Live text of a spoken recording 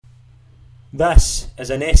This is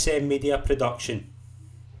an SM Media production.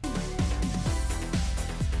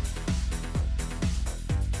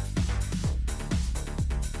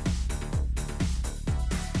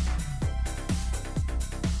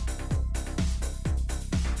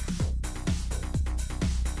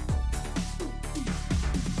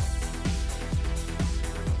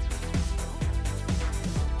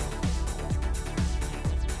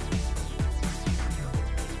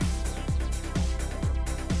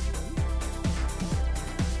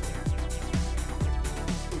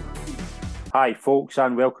 Hi folks,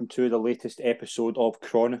 and welcome to the latest episode of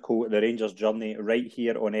Chronicle the Rangers Journey right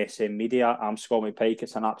here on SM Media. I'm Scott McPike.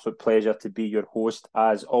 It's an absolute pleasure to be your host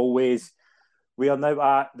as always. We are now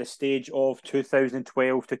at the stage of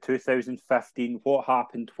 2012 to 2015. What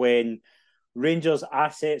happened when Rangers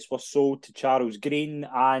assets were sold to Charles Green,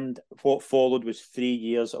 and what followed was 3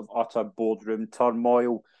 years of utter boardroom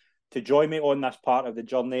turmoil. To join me on this part of the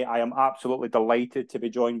journey, I am absolutely delighted to be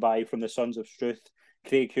joined by, from the Sons of Struth,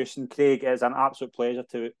 Craig Houston. Craig, it is an absolute pleasure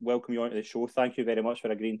to welcome you onto the show. Thank you very much for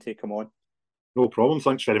agreeing to come on. No problem.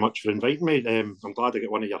 Thanks very much for inviting me. I'm glad I got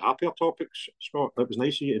one of your happier topics, Scott. It was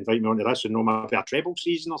nice of you to invite me onto this and maybe a treble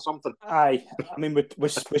season or something. Aye, I mean, we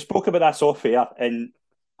spoke about this off air, and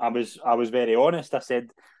I was very honest. I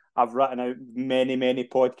said I've written out many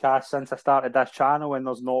podcasts since I started this channel, and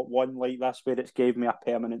there's not one like this where it's gave me a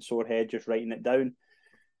permanent sore head just writing it down.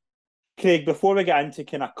 Craig, before we get into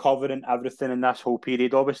kind of covering everything in this whole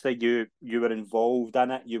period, obviously you were involved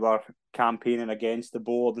in it. You were campaigning against the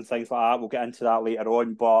board and things like that. We'll get into that later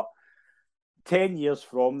on. But 10 years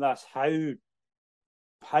from this, how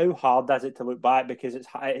hard is it to look back? Because it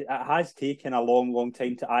has taken a long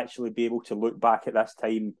time to actually be able to look back at this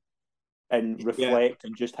time and reflect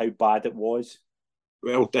on just how bad it was.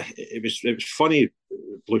 Well, it was funny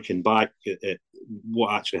looking back at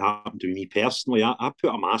what actually happened to me personally. I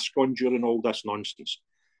put a mask on during all this nonsense,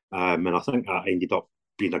 and I think that ended up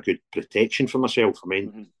being a good protection for myself. I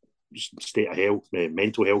mean, state of health,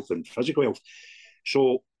 mental health, and physical health.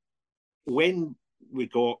 So when we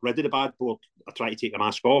got rid of the bad board, I tried to take the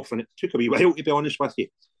mask off, and it took a wee while, to be honest with you.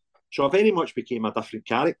 So I very much became a different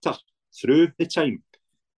character through the time.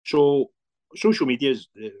 So social media is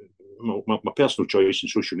my personal choice, in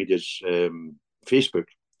social media is Facebook,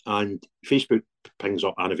 and Facebook pings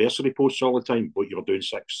up anniversary posts all the time, what you were doing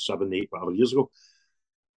 6, 7, 8, whatever years ago.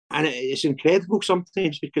 And it's incredible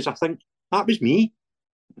sometimes, because I think that was me.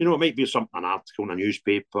 You know, it might be an article in a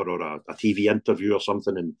newspaper or a TV interview or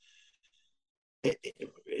something, and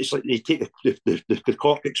it's like they take the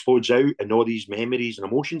cork explodes out, and all these memories and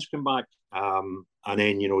emotions come back. And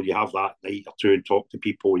then, you have that night or two and talk to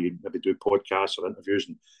people. You maybe do podcasts or interviews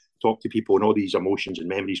and talk to people, and all these emotions and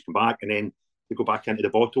memories come back, and then they go back into the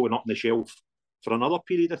bottle and up on the shelf for another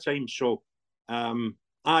period of time. So,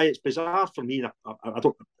 it's bizarre for me. I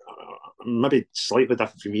don't, maybe slightly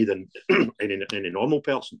different for me than any normal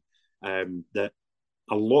person. That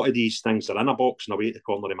a lot of these things are in a box and away at the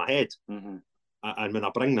corner of my head. Mm-hmm. And when I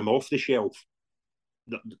bring them off the shelf,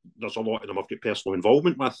 there's a lot of them I've got personal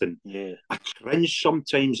involvement with, and I cringe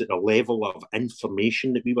sometimes at the level of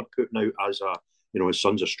information that we were putting out as as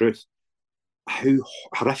Sons of Struth. How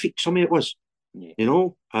horrific some of it was, and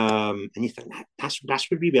you think that's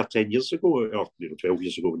what we were 10 years ago, or 12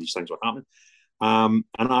 years ago when these things were happening.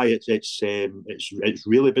 It's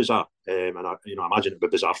really bizarre, and I imagine it'd be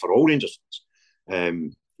bizarre for all Rangers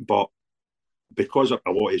fans, but because a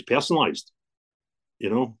lot is personalised.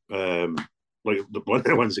 Like one of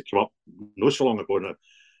the ones that came up not so long ago, and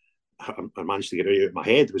I managed to get it out of my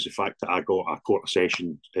head, was the fact that I got a quarter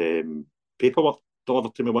session paperwork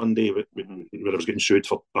delivered to me one day where I was getting sued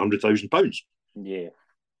for £100,000. Yeah.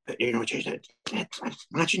 Just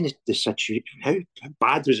imagine the situation. How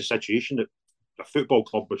bad was the situation that a football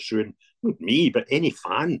club was suing, not me, but any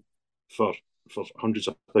fan for hundreds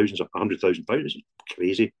of thousands of £100,000? It's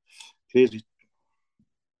crazy.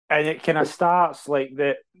 And it kind of starts like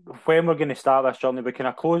that. When we're going to start this journey, we kind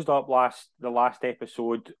of closed up the last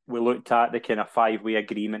episode. We looked at the kind of 5-way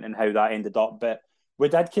agreement and how that ended up, but we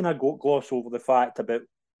did kind of gloss over the fact about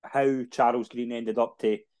how Charles Green ended up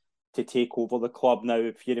to take over the club. Now,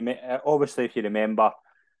 if you remember,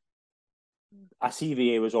 a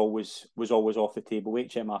CVA was always off the table.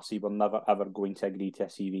 HMRC were never ever going to agree to a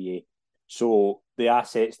CVA, so the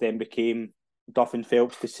assets then became Duff and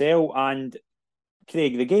Phelps to sell. And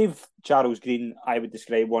Craig, they gave Charles Green, I would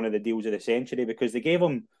describe, one of the deals of the century, because they gave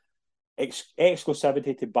him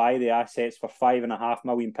exclusivity to buy the assets for £5.5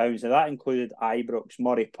 million. Now that included Ibrox,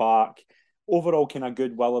 Murray Park, overall kind of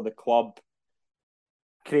goodwill of the club.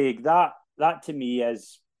 Craig, that to me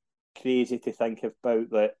is crazy to think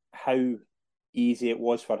about, that how easy it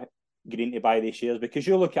was for Green to buy these shares? Because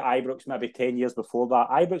you look at Ibrox maybe 10 years before that,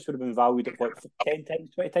 Ibrox would have been valued at what, 10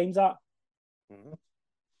 times, 20 times that?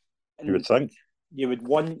 You would think. You would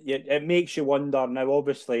it makes you wonder. Now,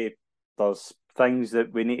 obviously, there's things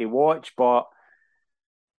that we need to watch, but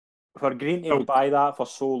for Green to buy that for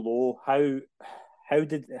so low, how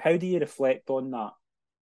do you reflect on that?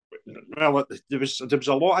 Well, there was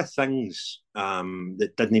a lot of things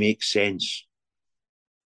that didn't make sense.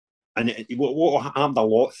 And what happened a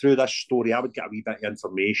lot through this story, I would get a wee bit of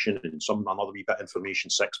information and another wee bit of information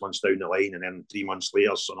 6 months down the line, and then 3 months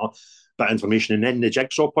later, another bit of information, and then the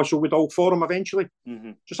jigsaw puzzle would all form eventually.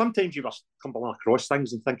 Mm-hmm. So sometimes you were stumbling across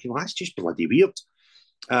things and thinking, well, that's just bloody weird.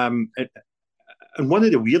 And one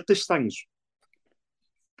of the weirdest things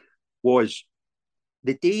was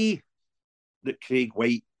the day that Craig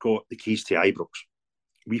White got the keys to Ibrox,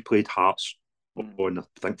 we played Hearts on, I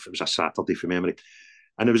think it was a Saturday from memory.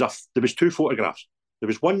 And there was 2 photographs. There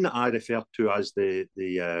was one that I referred to as the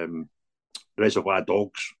Reservoir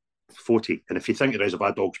Dogs photo. And if you think of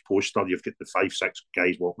Reservoir Dogs poster, you've got the 5, 6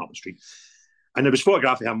 guys walking up the street. And there was a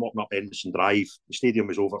photograph of him walking up Henderson Drive. The stadium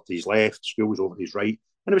was over to his left, school was over to his right.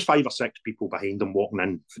 And there was 5 or 6 people behind him walking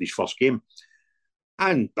in for his first game.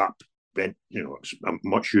 And that went, it was a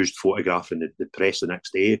much used photograph in the press the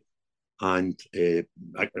next day and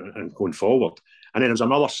going forward. And then there was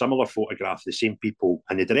another similar photograph of the same people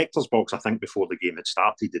in the director's box, I think, before the game had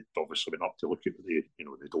started. They'd obviously went up to look at the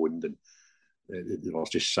doned, and they were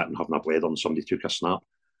just sitting having a blether, and somebody took a snap.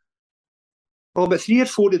 Well, about 3 or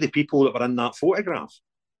 4 of the people that were in that photograph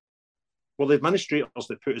were the administrators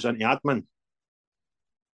that put us into admin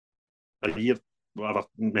a year, whatever,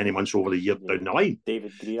 many months over the year down the line.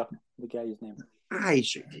 David Greer, the guy's name. Aye,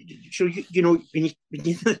 so when you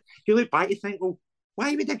look back, you think, well,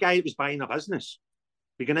 why would the guy that was buying a business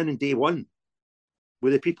beginning in day one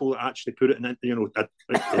with the people that actually put it in,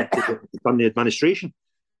 done the administration?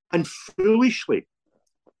 And foolishly,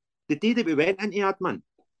 the day that we went into admin,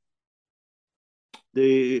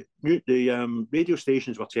 the radio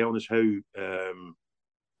stations were telling us how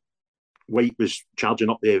White was charging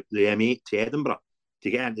up the M8 to Edinburgh to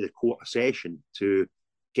get into the Court of Session to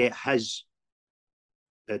get his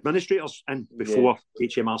administrators in before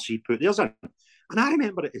HMRC put theirs in. And I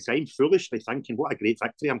remember at the time foolishly thinking, what a great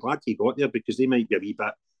victory. I'm glad he got there, because they might be a wee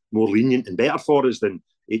bit more lenient and better for us than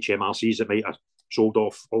HMRCs that might have sold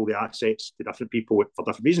off all the assets to different people for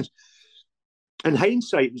different reasons. In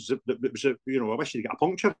hindsight, it was I wish you'd get a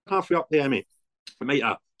puncture halfway up there, mate. It might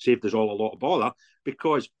have saved us all a lot of bother,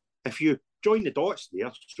 because if you join the dots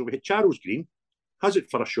there, so we had Charles Green, has it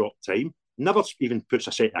for a short time, never even puts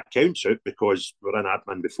a set of accounts out because we're in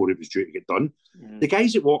admin before it was due to get done. The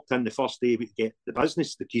guys that walked in the first day we get the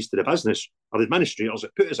keys to the business, are the administrators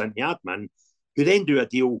that put us in the admin, who then do a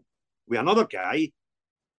deal with another guy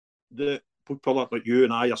that people like you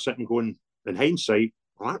and I are sitting going, in hindsight,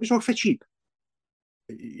 well, that was all for cheap.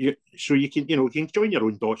 So you can join your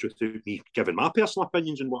own dots without me giving my personal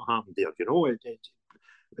opinions on what happened there. It's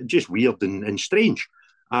just weird and strange.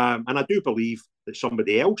 And I do believe that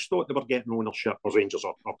somebody else thought they were getting ownership of Rangers,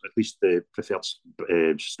 or at least the preferred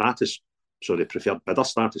status, so the preferred bidder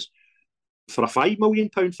status, for a £5 million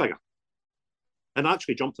figure, and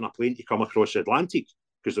actually jumped on a plane to come across the Atlantic,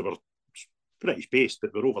 because they were British based,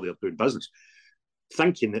 but they're over there doing business,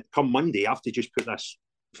 thinking that come Monday, I have to just put this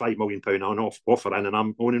 £5 million offer in and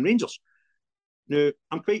I'm owning Rangers. Now,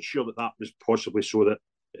 I'm quite sure that was possibly so that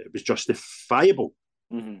it was justifiable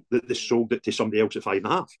that they sold it to somebody else at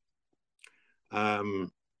 5.5.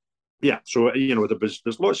 So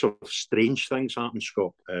there's lots of strange things happening,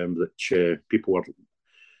 Scott, that people are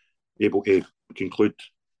able to conclude.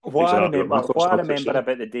 What I remember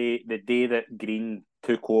about the day that Green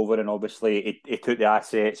took over, and obviously he took the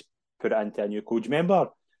assets, put it into a new coach. Remember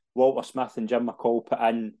Walter Smith and Jim McCall put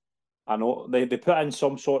in, I know they put in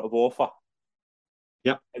some sort of offer.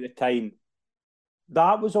 Yeah. At the time,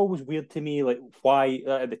 that was always weird to me. Like, why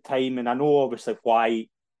at the time, and I know obviously why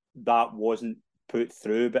that wasn't put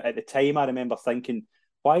through, but at the time I remember thinking,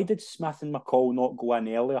 why did Smith and McCall not go in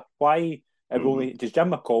earlier? Why? Does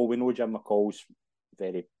Jim McCall? We know Jim McCall's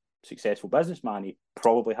very successful businessman. He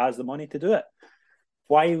probably has the money to do it.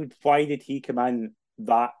 Why did he come in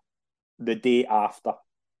the day after?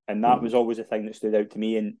 And that was always the thing that stood out to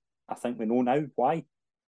me. And I think we know now why.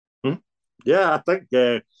 Yeah, I think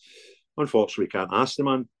unfortunately we can't ask the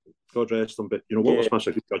man, God rest him. But Walter Smith's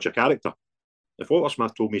a good judge of character. If Walter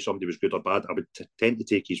Smith told me somebody was good or bad, I would tend to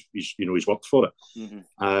take his word for it.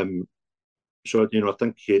 So I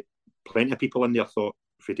think plenty of people in there thought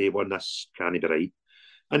for day one this can't be right.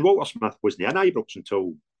 And Walter Smith wasn't in Ibrox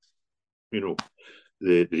until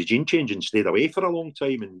the regime change and stayed away for a long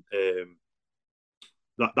time. And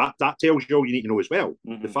that tells you all you need to know as well.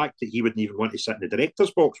 Mm-hmm. The fact that he wouldn't even want to sit in the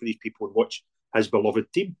director's box with these people and watch his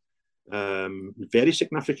beloved team, very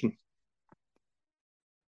significant.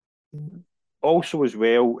 Also, as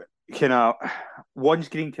well, kind of once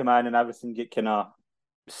Green came in and everything get kind of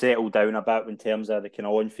settled down a bit in terms of the kind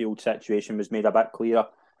of on-field situation was made a bit clearer.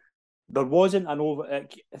 There wasn't an over.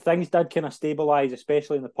 Things did kind of stabilise,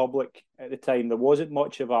 especially in the public at the time. There wasn't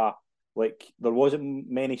much of a there wasn't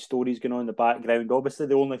many stories going on in the background. Obviously,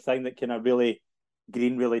 the only thing that kind of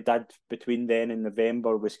Green really did between then and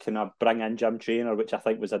November was kind of bring in Jim Traynor, which I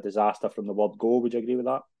think was a disaster from the word go. Would you agree with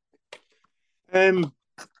that?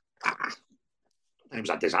 It was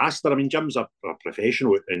a disaster. I mean, Jim's a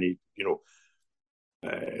professional, and he,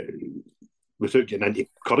 without getting into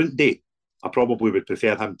current day, I probably would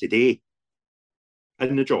prefer him today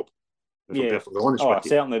in the job. If I'm perfectly honest with you.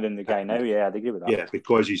 Certainly than the guy now. Yeah, I'd agree with that. Yeah,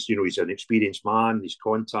 because he's an experienced man. His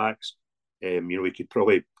contacts. He could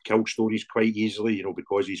probably kill stories quite easily.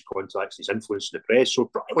 Because his contacts, his influence in the press. So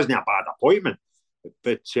it probably wasn't a bad appointment,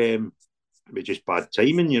 but it was just bad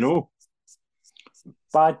timing.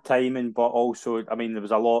 Bad timing, but also, I mean, there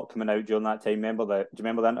was a lot coming out during that time. Do you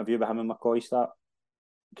remember the interview with him and McCoy that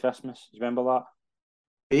Christmas? Do you remember that?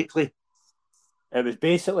 Vaguely. It was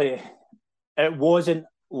basically, it wasn't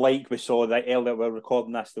like we saw that earlier. We're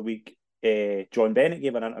recording this the week. John Bennett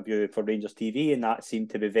gave an interview for Rangers TV, and that seemed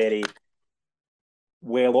to be very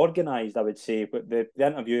well organised, I would say. But the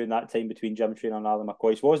interview in that time between Jim Traynor and Alan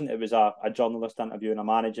McCoy wasn't. It was a journalist interviewing a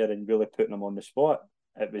manager and really putting him on the spot.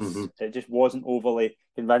 It was. It just wasn't overly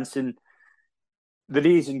convincing. The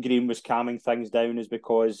reason Green was calming things down is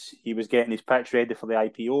because he was getting his pitch ready for the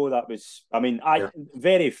IPO. That was,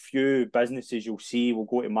 very few businesses you'll see will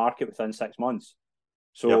go to market within 6 months.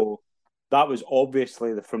 So that was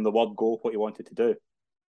obviously from the word go what he wanted to do.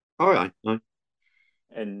 Oh, aye.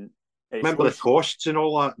 And remember the costs and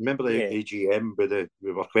all that. Remember the AGM where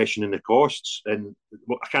we were questioning the costs, and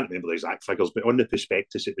I can't remember the exact figures, but on the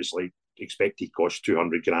prospectus it was like expected cost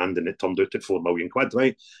 200 grand, and it turned out at 4 million quid,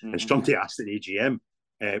 right? Mm-hmm. And somebody asked the AGM,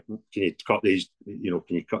 can you cut these? Can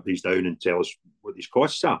you cut these down and tell us what these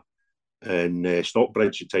costs are? And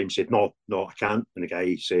Stockbridge at the time said, no, I can't. And the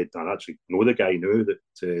guy said, I actually know the guy now that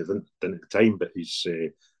didn't at the time, but he's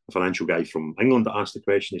a financial guy from England that asked the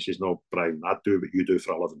question. He says, no, Brian, I do what you do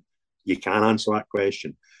for a living. You can answer that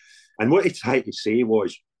question. And what he tried to say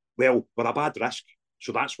was, well, we're a bad risk,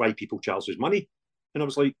 so that's why people charge us money. And I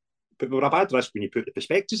was like, but we're a bad risk when you put the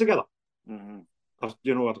prospectus together. Mm-hmm.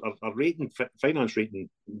 Our rating, finance rating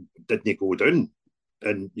didn't go down.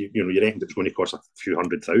 And, you reckoned it was going to cost a few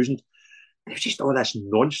 $100,000. It was just all this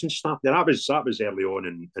nonsense stuff. That was early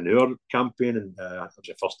on in our campaign, and it was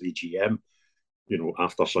the first AGM,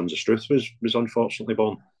 after Sons of Struth was unfortunately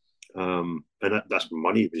born. And this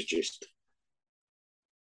money was just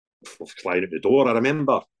flying out the door. I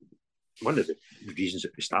remember one of the reasons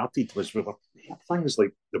that we started was we had things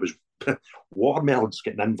like there was watermelons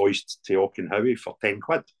getting invoiced to Auchenhowie for 10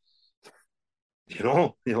 quid.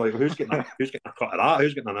 Like who's getting a cut of that?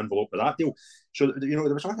 Who's getting an envelope of that deal? So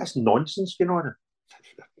there was all this nonsense going on.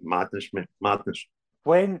 Madness, mate, madness.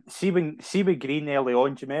 When with Green early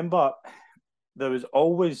on, do you remember there was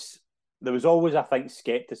always, I think,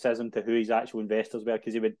 scepticism to who his actual investors were,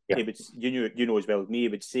 because he would, you know as well as me, he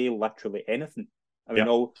would say literally anything. I mean,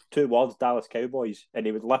 all 2 words, Dallas Cowboys, and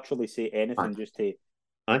he would literally say anything just to.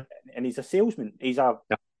 And he's a salesman. He's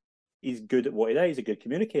good at what he does. He's a good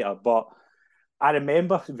communicator. But I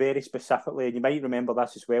remember very specifically, and you might remember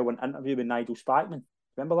this as well, an interview with Nigel Spackman.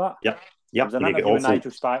 Remember that? Yeah. There was an interview with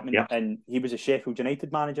Nigel Spackman, and he was a Sheffield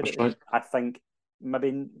United manager. I think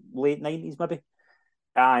maybe late 90s, maybe.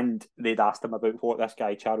 And they'd asked him about what this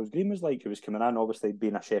guy Charles Green was like, who was coming in, obviously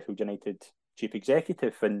being a Sheffield United chief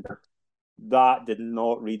executive, and that did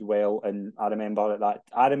not read well. And I remember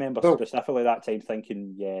specifically that time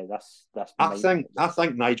thinking, this. I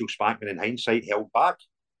think Nigel Spackman in hindsight held back.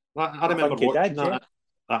 I remember watching that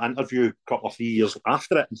interview a couple of 3 years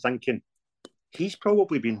after it and thinking he's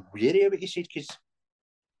probably been wary of what he said, because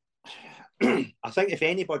I think if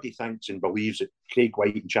anybody thinks and believes that Craig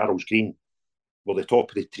White and Charles Green were the top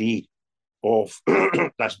of the tree of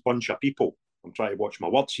this bunch of people, I'm trying to watch my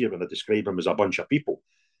words here when I describe them as a bunch of people,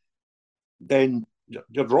 then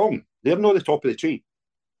you're wrong. They're not the top of the tree.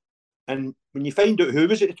 And when you find out who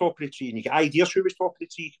was at the top of the tree and you get ideas who was top of the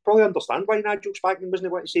tree, you can probably understand why Nigel Spackman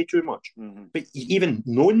wasn't wanting to say too much. Mm-hmm. But even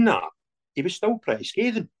knowing that, he was still pretty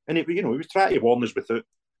scathing. And he was trying to warn us without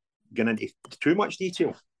going into too much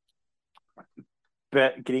detail.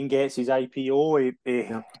 But Green gets his IPO.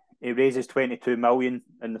 He raises 22 million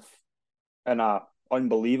in a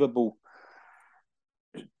unbelievable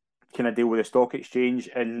kind of deal with the stock exchange.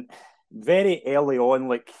 And very early on,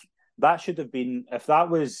 like that should have been, if that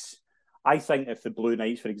was, I think if the Blue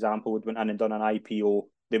Knights, for example, would went in and done an IPO,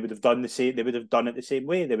 they would have done the same. They would have done it the same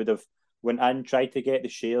way. They would have went in, tried to get the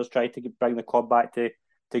shares, tried to bring the club back to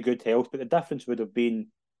good health. But the difference would have been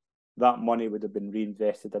that money would have been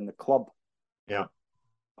reinvested in the club. Yeah,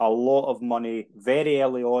 a lot of money very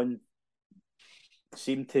early on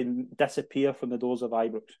seemed to disappear from the doors of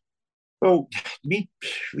Ibrox. Well, we'd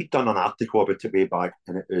done an article about it way back,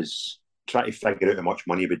 and it was trying to figure out how much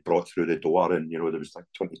money we'd brought through the door, and there was like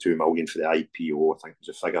 22 million for the IPO. I think it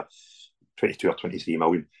was a figure, 22 or 23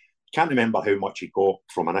 million. Can't remember how much he got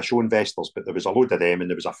from initial investors, but there was a load of them, and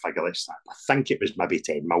there was a figure. I think it was maybe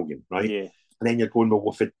 10 million, right? Yeah. And then you're going, well,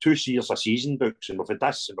 we've had 2 years of season books, and we've had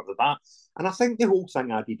this, and we've had that. And I think the whole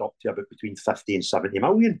thing added up to about between 50 and 70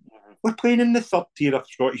 million. Mm-hmm. We're playing in the third tier of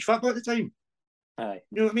Scottish football at the time. Aye.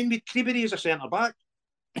 You know what I mean? We had Creebury as a centre back.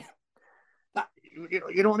 You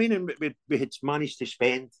know what I mean? And we had managed to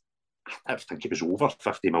spend, I think it was over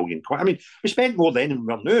 50 million. I mean, we spent more then than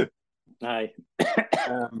we're now. Aye.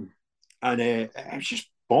 And it was just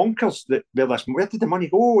bonkers that where did the money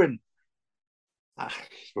go? And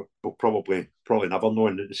we'll probably never know.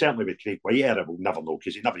 And certainly with Craig Whitehair, we'll never know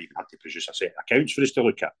because he never even had to produce a set of accounts for us to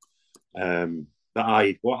look at. But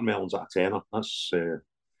aye, watermelons at a tenner. That's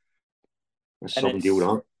some deal,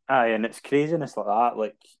 that. Aye, and it's craziness like that.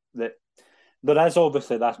 Like that, there is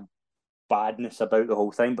obviously that badness about the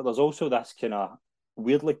whole thing, but there's also this kind of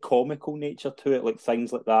weirdly comical nature to it, like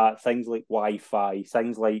things like that, things like Wi-Fi,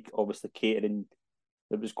 things like obviously catering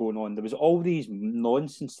that was going on. There was all these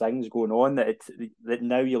nonsense things going on that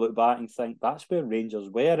now you look back and think that's where Rangers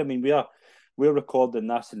were. I mean, we're recording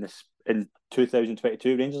this in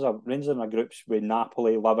 2022. Rangers are in a groups with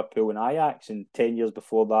Napoli, Liverpool, and Ajax, and 10 years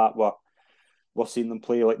before that we're seeing them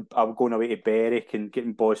play like I'm going away to Berwick and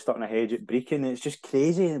getting boys stuck in a hedge at Brecon. It's just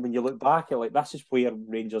crazy. And when you look back at like this is where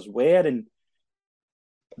Rangers were, and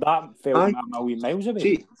that felt a wee miles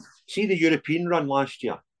away. See the European run last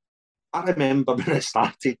year. I remember when it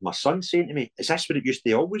started, my son saying to me, "Is this what it used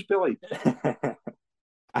to always be like?"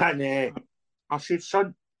 And I said,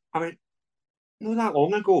 "Son, I mean, not that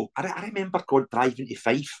long ago, I remember going driving to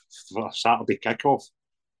Fife for a Saturday kickoff.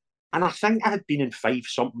 And I think I had been in Fife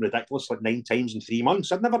something ridiculous like 9 times in 3 months.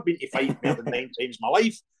 I'd never been to Fife more than 9 times in my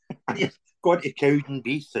life. And you've gone to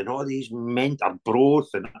Cowdenbeath and all these mental Broth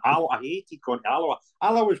and Alloa. I hated going to Alloa.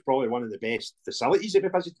 Alloa was probably one of the best facilities that we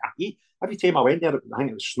visited. Every time I went there, I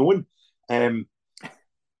think it was snowing. But,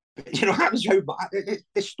 that was how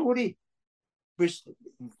the story was.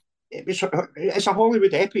 It's a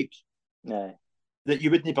Hollywood epic. Yeah. That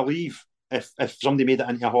you wouldn't believe if somebody made it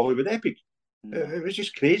into a Hollywood epic. It was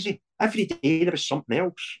just crazy. Every day there was something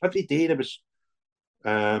else. Every day there was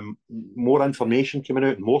more information coming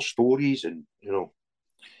out and more stories, and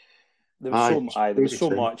there was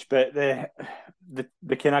so much. But the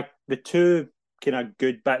kind of the two kind of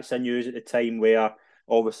good bits of news at the time were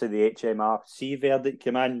obviously the HMRC verdict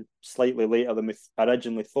came in slightly later than we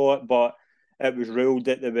originally thought, but it was ruled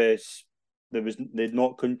that they'd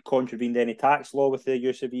not contravened any tax law with the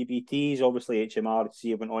use of EBTs. Obviously,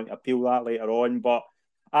 HMRC went on to appeal that later on, but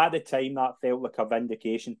at the time, that felt like a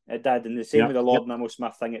vindication. It did, and the same with the Lord Nimmo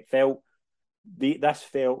Smith thing. This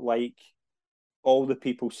felt like all the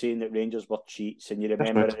people saying that Rangers were cheats, and you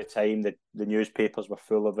remember at the time that the newspapers were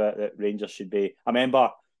full of it, that Rangers should be. Do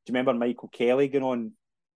you remember Michael Kelly going on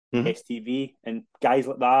STV and guys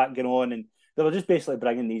like that going on, and they were just basically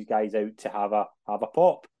bringing these guys out to have a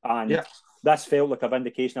pop, and this felt like a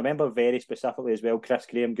vindication. I remember very specifically as well Chris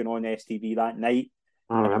Graham going on STV that night.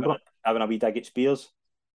 I remember having a wee dig at Spears.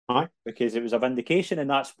 Aye. Because it was a vindication, and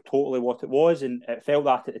that's totally what it was, and it felt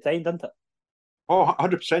that at the time, didn't it? Oh,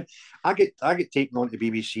 100%. I get taken on to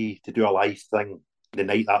BBC to do a live thing the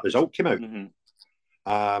night that result came out. Mm-hmm.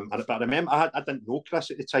 But I remember I didn't know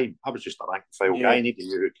Chris at the time. I was just a rank and file guy. I needed to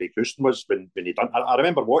know who Craig Houston was when he done. I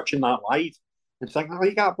remember watching that live and thinking, "I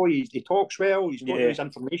like that boy. He talks well. He's got his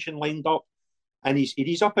information lined up, and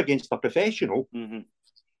he's up against a professional." Mm-hmm.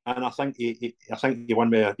 And I think he won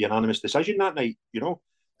with a unanimous decision that night.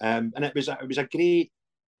 And it was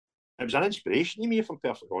an inspiration to me, if I'm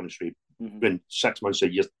perfectly honest with you. Mm-hmm. When 6 months,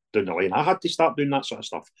 a year down the line, I had to start doing that sort of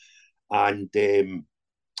stuff. And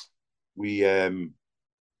we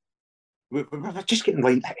were just getting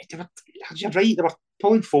lined. You're right, they were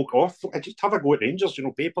pulling folk off. Just have a go at Rangers.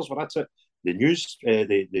 Papers were at it. The news,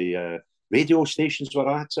 the radio stations were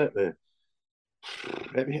at it.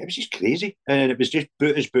 It was just crazy. And it was just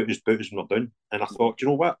boot us, and we're done. And I thought, you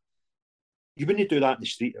know what? You wouldn't do that in the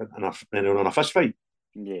street on a fist fight.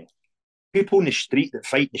 Yeah. people in the street that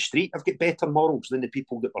fight in the street have got better morals than the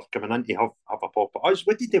people that were coming in to have a pop at us.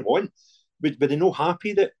 What did they want? Were they not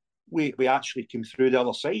happy that we actually came through the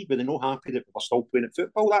other side? Were they not happy that we were still playing at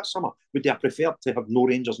football that summer? Would they have preferred to have no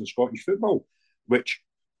Rangers in Scottish football? Which,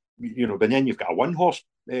 but then you've got a one-horse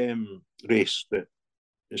race that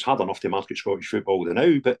it's hard enough to market Scottish football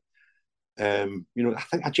now, but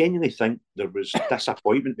I genuinely think there was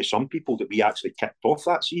disappointment with some people that we actually kicked off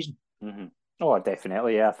that season. Mm-hmm. Oh,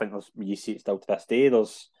 definitely. Yeah, I think you see it still to this day.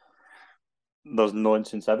 There's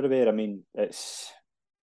nonsense everywhere. I mean, it's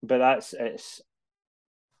the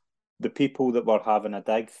people that were having a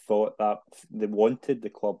dig thought that they wanted the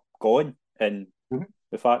club gone, and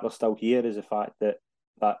the fact they're still here is the fact that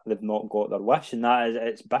they've not got their wish, and that is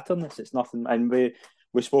it's bitterness. It's nothing. And we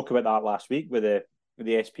spoke about that last week with the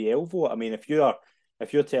SPL vote. I mean, if you're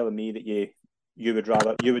telling me that you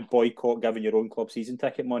would boycott giving your own club season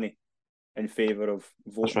ticket money in favour of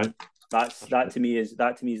voting, that's right. To me is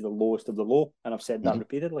the lowest of the low, and I've said that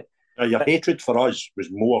repeatedly. Your hatred for us was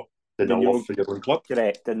more than the love for your own club.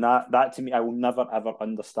 Correct, and that to me, I will never ever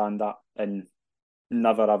understand that, and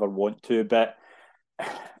never ever want to. But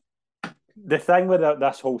the thing with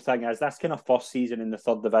this whole thing is this kind of first season in the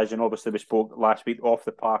third division. Obviously, we spoke last week off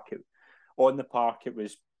the park. On the park, it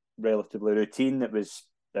was relatively routine.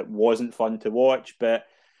 It wasn't fun to watch, but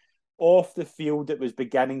off the field, it was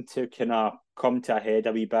beginning to kind of come to a head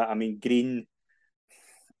a wee bit. I mean, Green,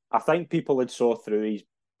 I think people had saw through his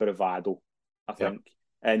bravado, I think,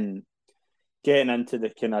 and getting into the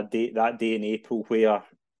kind of that day in April where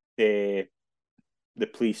the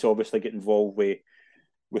police obviously get involved with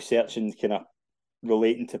searching kind of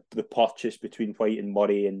relating to the purchase between White and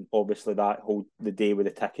Murray, and obviously the day with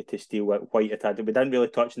the ticket to steal White had. We didn't really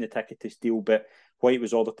touch on the ticket to steal, but White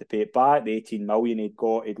was ordered to pay it back. The 18 million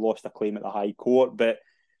he'd lost a claim at the High Court, but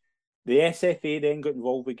the SFA then got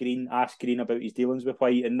involved with Green, asked Green about his dealings with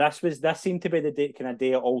White, and this seemed to be the day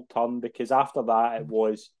it all turned, because after that it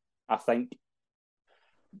was, I think,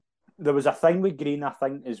 there was a thing with Green, I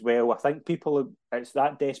think, as well. I think it's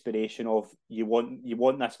that desperation of you want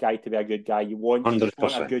this guy to be a good guy. You want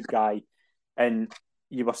a good guy. And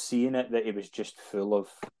you were seeing it that he was just full of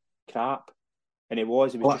crap. And it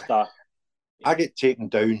was just a... I get taken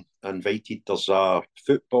down, invited. There's a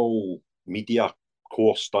football media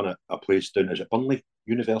course done at a place down, is it Burnley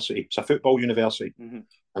University? It's a football university. Mm-hmm.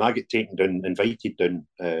 And I get taken down, invited down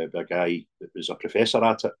by a guy that was a professor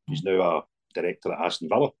at it. He's now a director at Aston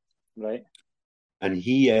Villa. Right. And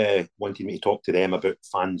he wanted me to talk to them about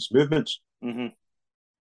fans' movements. Mm-hmm.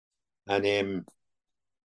 And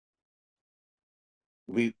when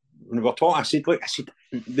we were talking, I said, with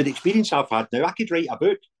the experience I've had now, I could write a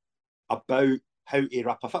book about how to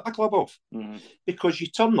rip a football club off. Mm-hmm. Because you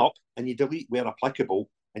turn up and you delete where applicable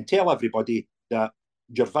and tell everybody that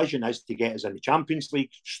your vision is to get us in the Champions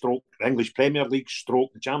League, stroke the English Premier League,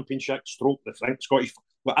 stroke the Championship, stroke the Scottish,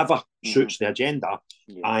 whatever suits the agenda.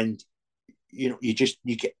 Yeah. And you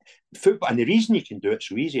get football, and the reason you can do it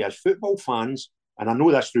so easy is football fans, and I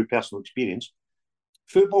know this through personal experience,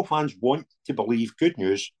 football fans want to believe good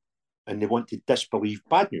news and they want to disbelieve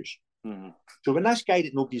bad news. Mm-hmm. So when this guy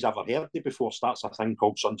that nobody's ever heard of before starts a thing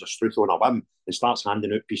called Sons of Struth on a whim and starts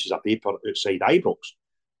handing out pieces of paper outside Ibrox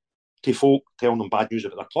to folk telling them bad news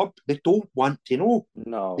about their club, they don't want to know.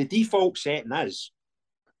 No. The default setting is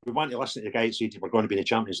we want to listen to the guy that said we're going to be in the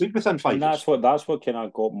Champions League within 5 years. And that's what kind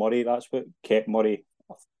of got Murray. That's what kept Murray,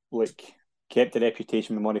 kept the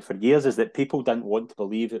reputation with Murray for years, is that people didn't want to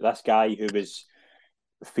believe that this guy who was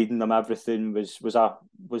feeding them everything was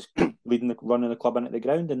running the club into the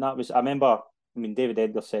ground. And that was, I remember, David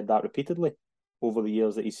Edgar said that repeatedly over the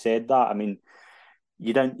years that he said that. I mean,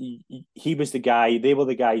 he was the guy, they were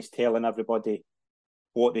the guys telling everybody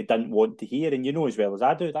what they didn't want to hear, and you know as well as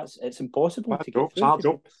I do, it's impossible to get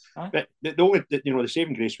through. But the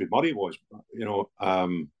saving grace with Murray was,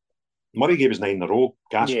 Murray gave us 9 in a row,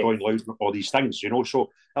 Gascoigne, Loud, all these things, so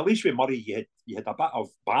at least with Murray you had a bit of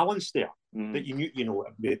balance there. That you knew,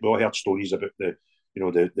 we all heard stories about the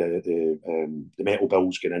metal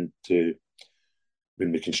bills getting into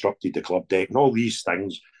when we constructed the club deck and all these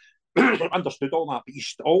things. Understood all that, but you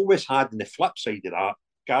always had, on the flip side of that,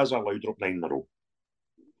 Gaza, Loud, 9 in a row.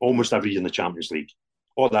 Almost every year in the Champions League,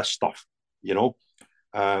 all that stuff, So,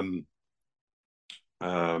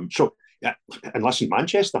 yeah, and listen,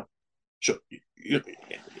 Manchester. So,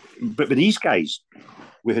 but with these guys,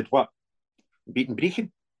 we had beaten Brechin.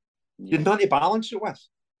 Yeah. Did nothing to balance it with.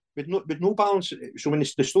 With no balance. So when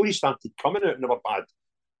the stories started coming out and they were bad,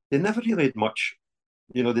 they never really had much.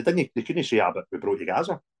 They couldn't say, but we brought you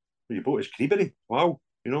Gaza. You brought us Creebury. Wow,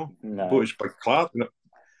 no. Brought us Big Clark.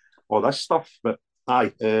 All this stuff, but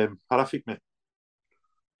Aye, horrific, mate.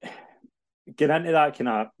 Getting into that kind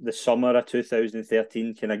of the summer of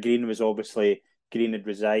 2013, kind of Green had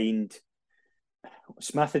resigned. Walter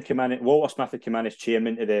Smith had come in as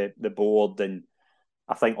chairman to the board, and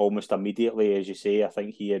I think almost immediately, as you say, I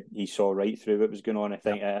think he saw right through what was going on. I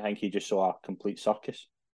think he just saw a complete circus.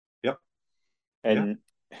 Yep. And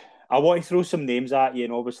I want to throw some names at you,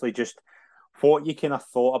 and obviously just what you kind of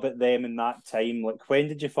thought about them in that time. Like, when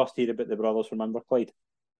did you first hear about the brothers from Inverclyde?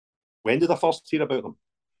 When did I first hear about them?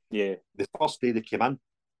 Yeah. The first day they came in.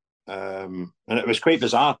 And it was quite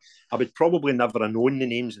bizarre. I would probably never have known the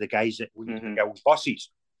names of the guys that owned McGill's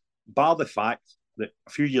buses, bar the fact that a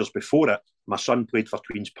few years before it, my son played for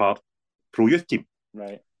Queen's Park Pro Youth team.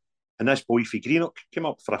 Right. And this boy for Greenock came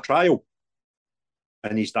up for a trial.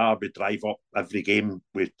 And his dad would drive up every game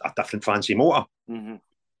with a different fancy motor. Mm-hmm.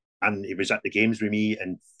 And he was at the games with me,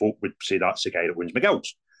 and folk would say, that's the guy that owns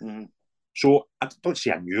McGill's. Mm-hmm. So I don't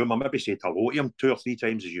say I knew him. I maybe said hello to him 2 or 3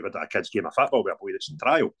 times as you would at a kid's game of football with a boy that's in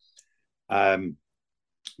trial. So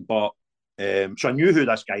I knew who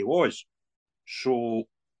this guy was. So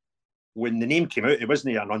when the name came out, it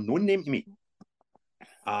wasn't an unknown name to me.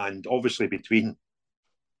 And obviously between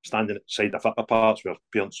standing outside the football parts where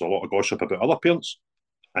parents a lot of gossip about other parents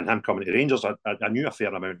and him coming to Rangers, I knew a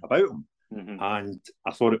fair amount about him. Mm-hmm. And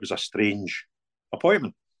I thought it was a strange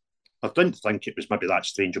appointment. I didn't think it was maybe that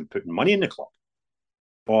strange in putting money in the club.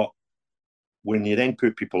 But when you then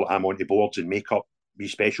put people like him onto boards and make up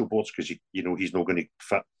these special boards because he's not going to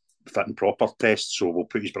fit in proper tests, so we'll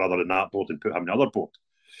put his brother in that board and put him in the other board.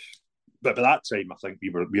 But by that time, I think we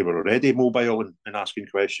were already mobile and asking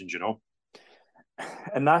questions,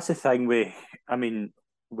 And that's the thing we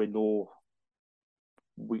know,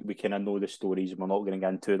 we kind of know the stories, and we're not going to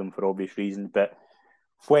get into them for obvious reasons, but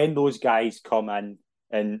when those guys come in,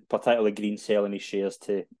 and particularly Green selling his shares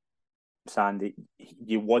to Sandy,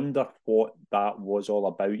 you wonder what that was all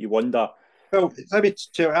about. You wonder. Well, let me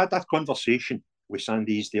tell you, I had that conversation with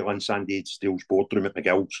Sandy Easdale in Sandy Easdale's boardroom at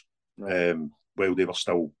McGill's, right, while they were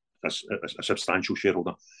still a substantial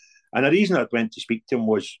shareholder. And the reason I went to speak to him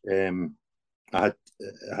was I had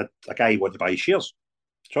a guy who wanted to buy shares.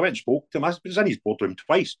 So I went and spoke to him. I was in his boardroom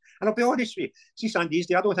twice. And I'll be honest with you, see Sandy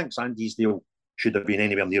Easdale, I don't think Sandy Easdale should have been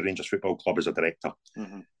anywhere near Rangers Football Club as a director.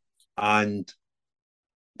 Mm-hmm.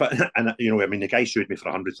 The guy sued me for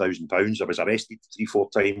 £100,000. I was arrested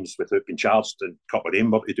 3-4 times without being charged, and a couple of them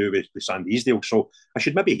were to do with Sandy Easdale. So I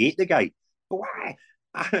should maybe hate the guy. But why?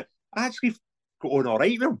 I actually got on all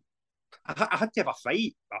right with him. I had to have a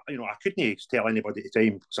fight. I couldn't tell anybody at the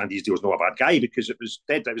time Sandy Easdale was not a bad guy, because it was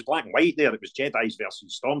dead. It was black and white there. It was Jedis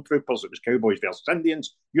versus Stormtroopers. It was Cowboys versus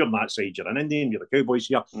Indians. You're on that side. You're an Indian. You're the Cowboys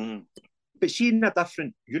here. Mm. But seeing a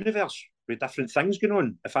different universe with different things going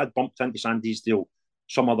on, if I'd bumped into Sandy Easdale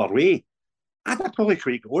some other way, I'd have probably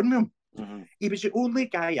quite got on with him. Mm-hmm. He was the only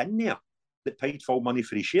guy in there that paid full money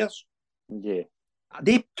for his shares. Yeah.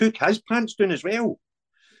 They took his pants down as well.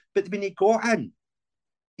 But when he got in,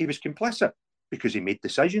 he was complicit because he made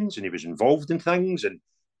decisions and he was involved in things, and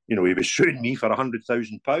he was suing me for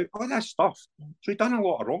 £100,000, all that stuff. So he'd done a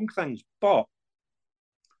lot of wrong things, but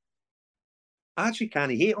I actually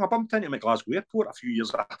can't hate him. I bumped into him at Glasgow Airport a few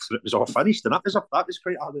years after it was all finished, and that was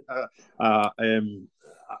quite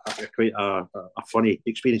a funny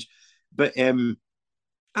experience. But I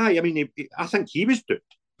think he was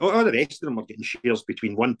duped. All the rest of them were getting shares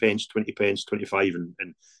between 1 pence, 20 pence, 25,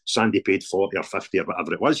 and Sandy paid 40 or 50 or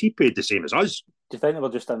whatever it was. He paid the same as us. Do you think they were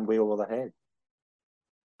just in way over their head?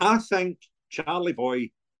 I think Charlie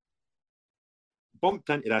Boy bumped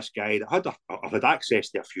into this guy that had access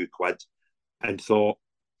to a few quid and thought,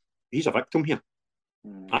 he's a victim here.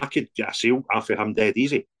 I could get a sale off of him dead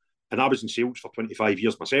easy. And I was in sales for 25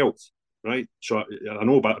 years myself, right? So I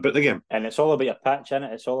know about the game. And it's all about your pitch,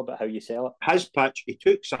 innit? It's all about how you sell it. His pitch, he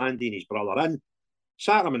took Sandy and his brother in,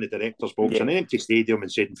 sat him in the director's box in an empty stadium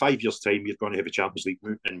and said, in 5 years' time, you're going to have a Champions League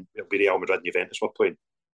move, and it'll be Real Madrid and Juventus we're playing.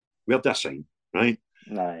 Where'd this sign, right?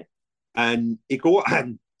 Aye. And he got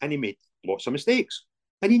in and he made lots of mistakes.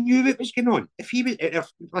 And he knew what was going on. If he was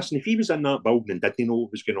in that building and didn't know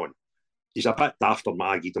what was going on, he's a bit daft on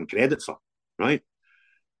I give him credit for, right?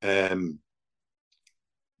 But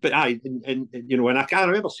and I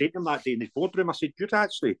remember saying to him that day in his boardroom, I said, "Dude,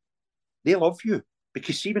 actually, they love you,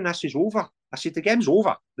 because see, when this is over," I said, "the game's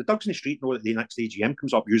over. The dogs in the street know that the next AGM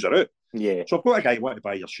comes up, use her out." Yeah. So I've got a guy who wants to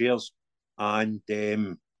buy your shares, and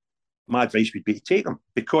my advice would be to take them,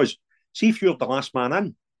 because see, if you're the last man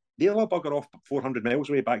in, they'll all bugger off 400 miles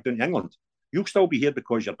away back down to England. You'll still be here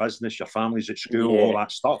because your business, your family's at school, all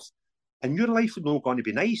that stuff. And your life was not going to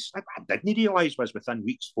be nice. I didn't realise was within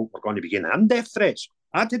weeks folk were going to be getting in death threats.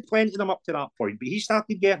 I did plenty of them up to that point, but he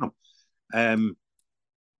started getting them.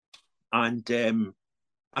 I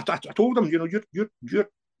told him,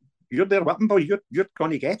 you're their whipping boy. You're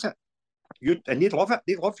going to get it. And they'd love it.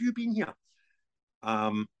 They love you being here.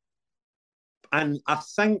 And I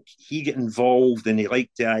think he got involved and he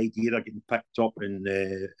liked the idea of getting picked up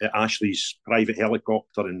in Ashley's private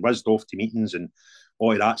helicopter and whizzed off to meetings and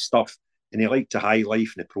all of that stuff. And he liked the high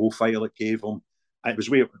life and the profile it gave him. It was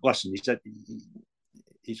weird. Listen, he said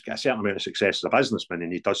he's got a certain amount of success as a businessman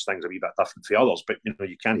and he does things a wee bit different for others, but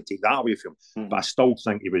you can't take that away from him. Mm-hmm. But I still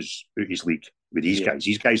think he was out his league with these guys.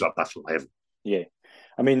 These guys are different level. Yeah.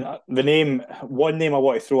 I mean, one name I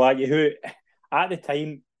want to throw at you, who at the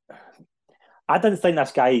time, I didn't think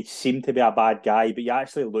this guy seemed to be a bad guy, but you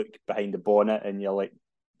actually look behind the bonnet and you're like,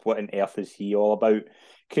 what on earth is he all about?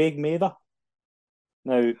 Craig Mather.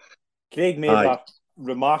 Now, Craig Mather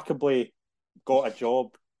remarkably got a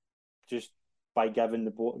job just by giving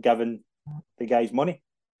the guys money.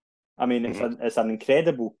 I mean, it's an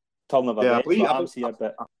incredible turn of events.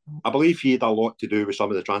 I believe he had a lot to do with some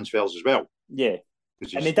of the transfers as well. Yeah,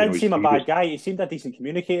 and he didn't seem a bad guy. He seemed a decent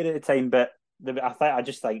communicator at the time, but I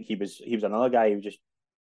just think he was another guy who just.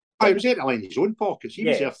 He was able in his own pockets. He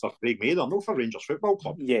was there for Craig Mather, not for Rangers Football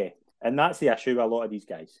Club. Yeah, and that's the issue with a lot of these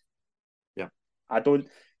guys. Yeah, Do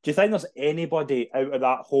you think there's anybody out of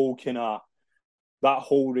that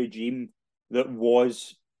whole regime that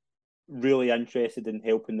was really interested in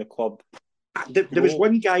helping the club? There was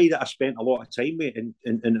one guy that I spent a lot of time with, and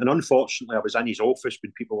unfortunately, I was in his office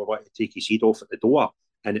when people were wanting to take his seat off at the door,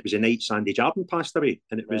 and it was the night Sandy Jardine passed away,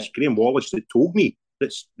 and it was Graham Wallace that told me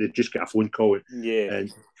that they'd just got a phone call. Yeah,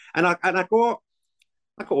 and I got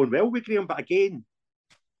on well with Graham, but again,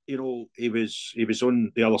 he was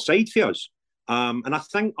on the other side for us, and I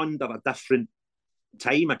think under a different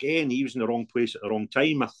time, again, he was in the wrong place at the wrong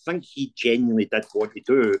time. I think he genuinely did want to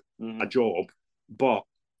do a job, but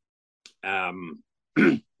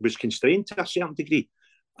was constrained to a certain degree.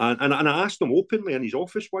 And I asked him openly in his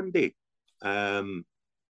office one day, I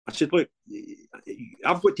said, look,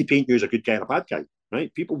 I've got to paint you as a good guy and a bad guy,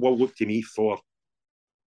 right? People will look to me for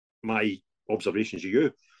my observations of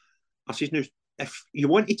you. I said, now, if you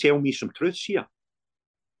want to tell me some truths here,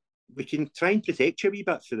 we can try and protect you a wee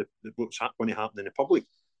bit for what's going to happen in the public.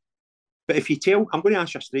 But if I'm going to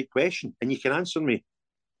ask you a straight question and you can answer me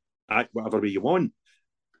whatever way you want.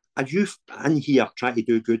 Are you in here trying to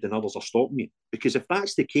do good and others are stopping you? Because if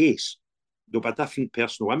that's the case, there'll be a different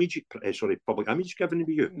public image given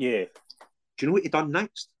to you. Yeah. Do you know what he done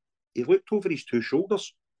next? He looked over his two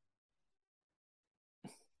shoulders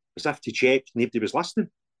as if to check nobody was listening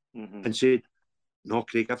and said, no,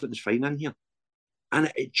 Craig, everything's fine in here.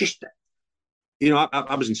 And it just,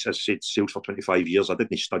 I was in, as I said, sales for 25 years. I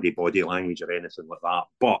didn't study body language or anything like that.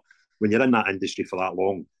 But when you're in that industry for that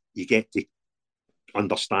long, you get to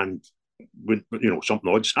understand when something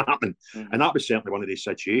odd's happening, and that was certainly one of these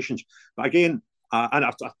situations. But again, and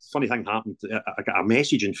a funny thing happened. I got a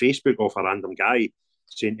message on Facebook off a random guy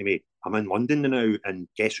saying to me, "I'm in London now, and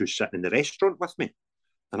guess who's sitting in the restaurant with me?"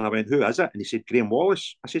 And I went, "Who is it?" And he said, "Graham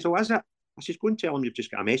Wallace." I said, "Oh, is it?" I said, "Go and tell him you've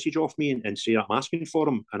just got a message off me and say I'm asking for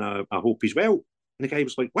him, and I hope he's well." And the guy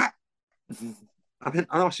was like, "What?" I went,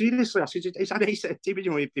 "Oh, seriously?" I said, "It's a nice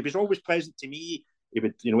activity." He was always present to me. He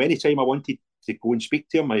would, anytime I wanted to go and speak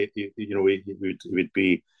to him, he would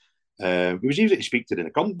be. He was easy to speak to in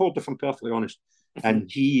the current board, if I'm perfectly honest. And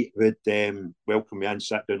he would welcome me in,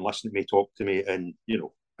 sit down, listen to me, talk to me, and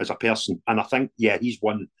as a person. And I think, he's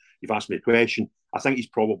one. You've asked me a question. I think he's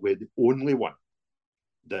probably the only one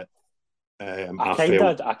that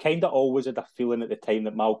I kind of always had a feeling at the time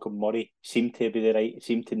that Malcolm Murray seemed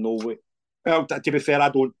to know what. Well, to be fair, I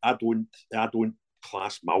don't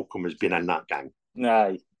class Malcolm as being in that gang.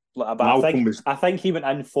 Aye, but I think he went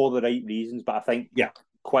in for the right reasons, but I think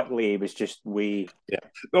quickly he was just way. Yeah,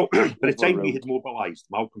 well, by the time we had mobilised,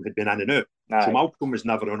 Malcolm had been in and out. Aye. So Malcolm was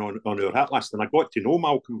never on our hit list, and I got to know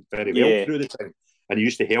Malcolm very well through the time. And he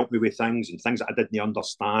used to help me with things that I didn't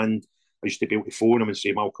understand. I used to be able to phone him and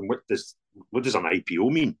say, "Malcolm, what does an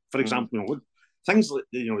IPO mean?" For example, things that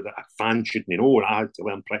that a fan shouldn't know, and I had to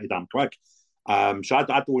learn pretty damn quick. So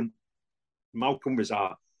I don't. Malcolm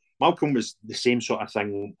was the same sort of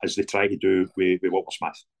thing as they try to do with Walter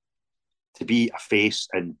Smith, to be a face.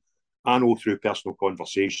 And I know through personal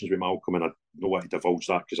conversations with Malcolm, and I don't want to divulge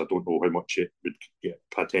that because I don't know how much it would get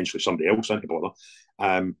potentially somebody else into bother.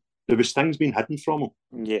 There was things being hidden from him,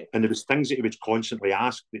 and there was things that he would constantly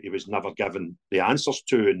ask that he was never given the answers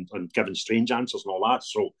to, and given strange answers and all that.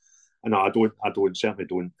 So, no, I certainly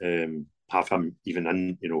don't have him even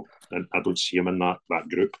in, and I don't see him in that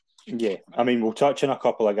group. Yeah, I mean, we'll touch on a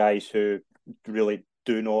couple of guys who really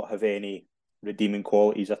do not have any redeeming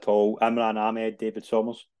qualities at all. Imran Ahmed, David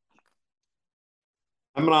Somers.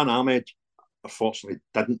 Imran Ahmed, unfortunately,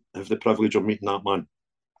 didn't have the privilege of meeting that man.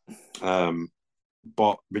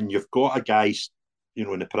 But when you've got a guy,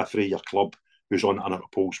 in the periphery of your club who's on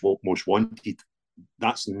Liverpool's most wanted,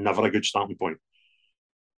 that's never a good starting point.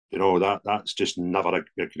 That's just never a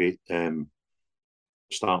great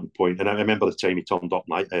starting point. And I remember the time he turned up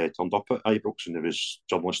at Ibrox, and there was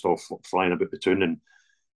journalists all flying about the town. And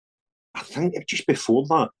I think just before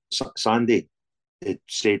that, Sandy had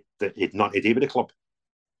said that he'd not had with the club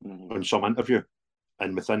on some interview,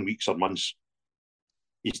 and within weeks or months,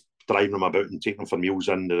 he's driving them about and taking them for meals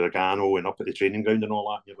in the Regano and up at the training ground and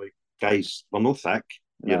all that. You're like, guys, we're no thick,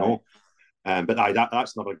 know. But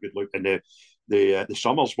that's never a good look. And the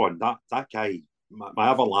Somers one, that guy,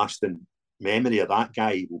 my everlasting memory of that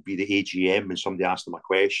guy will be the AGM when somebody asked him a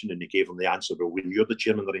question and he gave him the answer. Well, when you're the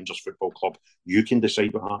chairman of the Rangers Football Club, you can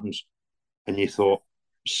decide what happens. And you thought,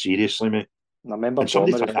 seriously, mate? I remember, and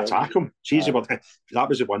somebody tried to attack him. That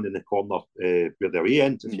was the one in the corner where they were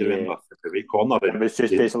end, if you remember, the right corner. It was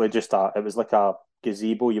just basically it was like a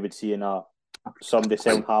gazebo you would see in somebody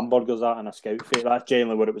selling hamburgers at in a scout fete. That's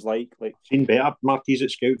generally what it was like. Seen better marquees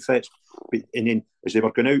at scout fetes, and then as they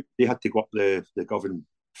were going out, they had to go up the Govan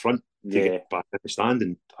front to get back at the stand,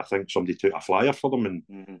 and I think somebody took a flyer for them,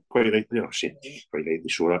 and quite right, saying quite rightly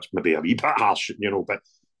so. That's maybe a wee bit harsh, but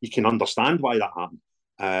you can understand why that happened.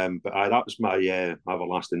 But that was my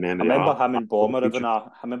everlasting memory. I remember him and Bomber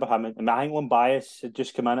having and England bias had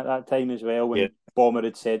just come in at that time as well, when Bomber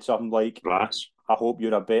had said something like, "Rats, I hope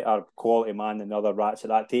you're a better quality man than the other rats at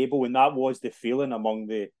that table," and that was the feeling among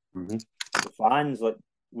the fans. Like,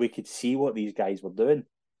 we could see what these guys were doing,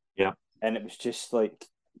 and it was just like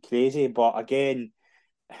crazy. But again,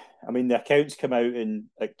 I mean, the accounts come out in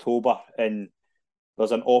October, and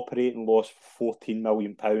there's an operating loss for £14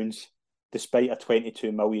 million. Despite a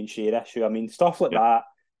 22 million share issue. I mean, stuff like that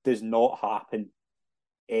does not happen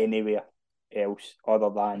anywhere else other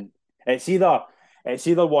than it's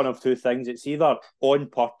either one of two things. It's either on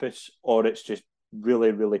purpose or it's just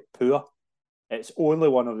really, really poor. It's only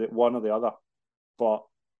one or the other. But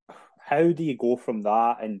how do you go from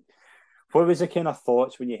that? And what was the kind of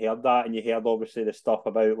thoughts when you heard that? And you heard obviously the stuff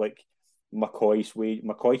about like McCoy's wage.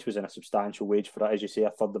 McCoy was in a substantial wage for it, as you say,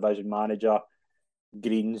 a third division manager.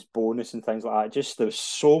 Green's bonus and things like that. Just there was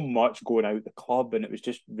so much going out the club, and it was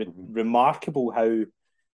just remarkable how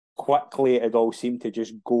quickly it all seemed to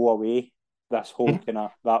just go away. This whole kind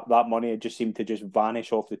of that money, it just seemed to just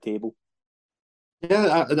vanish off the table.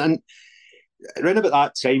 Yeah, and around about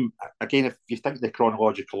that time, again, if you think the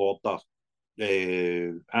chronological order,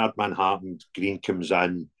 Ardman happened, Green comes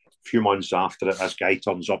in. A few months after it, this guy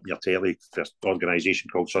turns up in your telly for an organisation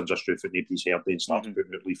called Sons of Struth that nobody's heard of, and starts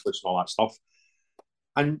putting out leaflets and all that stuff.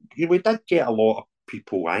 And we did get a lot of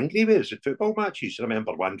people angry with us at football matches. I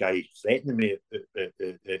remember one guy threatening me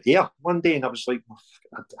at air one day, and I was like,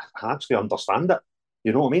 I actually understand it.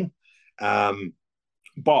 You know what I mean?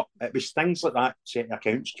 But it was things like that, set of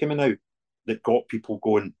accounts coming out, that got people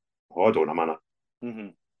going, hold on a minute.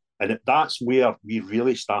 And that's where we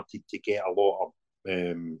really started to get a lot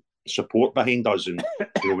of support behind us. And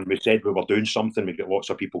when we said we were doing something, we got lots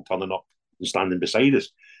of people turning up and standing beside us.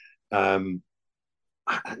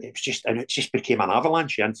 It just became an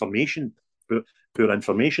avalanche of information, poor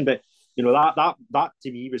information. But that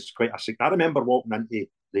to me was quite a. I remember walking into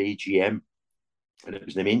the AGM, and it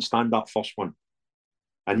was the main stand, that first one.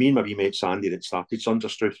 And me and my wee mate Sandy that started Sons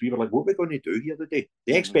of Struth, we were like, what are we going to do here today?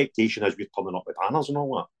 The expectation is we're turning up with banners and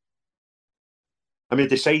all that. And we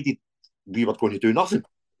decided we were going to do nothing,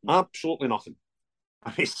 absolutely nothing.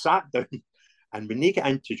 And we sat down. And when they get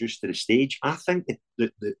introduced to the stage, I think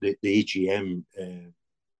the AGM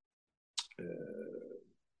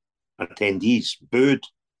attendees booed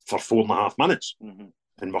for 4.5 minutes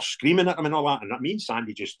and were screaming at them and all that. And that means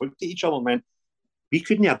Sandy just looked at each other and went, we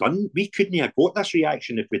couldn't have got this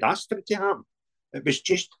reaction if we'd asked it to happen. It was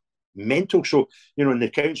just mental. So, and the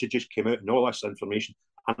accounts had just came out and all this information.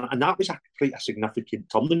 And that was quite a significant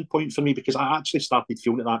turning point for me, because I actually started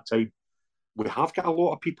feeling at that time, we have got a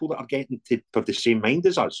lot of people that are getting to have the same mind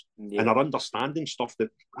as us and are understanding stuff that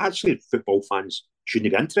actually football fans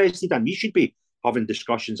shouldn't be interested in. We should be having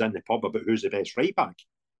discussions in the pub about who's the best right back.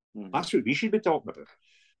 That's what we should be talking about.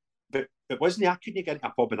 But it wasn't, I couldn't get into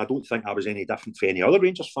a pub, and I don't think I was any different for any other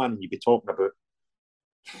Rangers fan, and you'd be talking about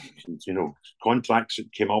contracts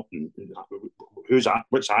that came up and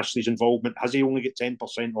what's Ashley's involvement, has he only got 10%,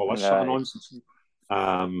 all this sort of nonsense.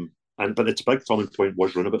 But its big turning point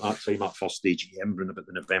was round about that time, that first AGM, round about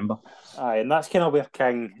the November. Aye, and that's kind of where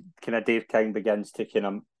Dave King begins to kind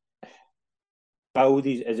of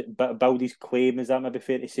Baldy's claim, is that maybe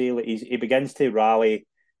fair to say? Like he begins to rally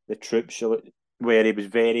the troops where he was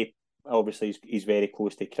very obviously he's very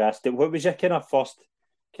close to Chris. What was your kind of first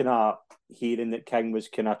kind of hearing that King was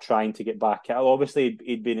kind of trying to get back at? Obviously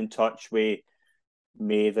he'd been in touch with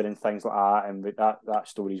Mather and things like that, and that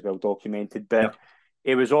story's well documented. But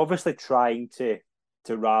he was obviously trying to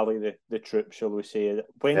rally the troops, shall we say.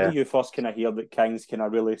 When do you first kind of hear that King's kind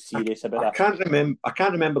of really serious about that? I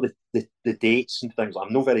can't remember the dates and things.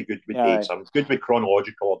 I'm not very good with dates. I'm good with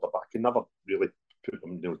chronological order, but I can never really put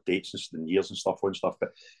them, dates and years and stuff on stuff. But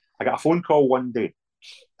I got a phone call one day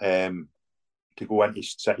to go into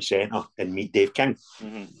City Centre and meet Dave King,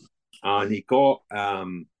 and he got a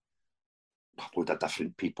load of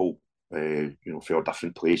different people, for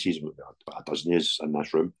different places, about a dozen years in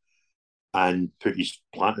this room, and put his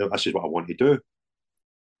plan out. This is what I want to do.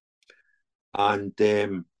 And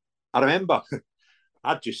I remember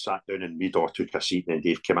I just sat down and we'd all took a seat, and then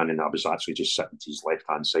Dave came in, and I was actually just sitting to his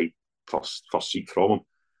left-hand side, first seat from him.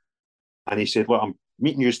 And he said, look, I'm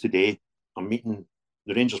meeting you today. I'm meeting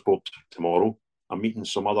the Rangers board tomorrow. I'm meeting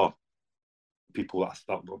some other people that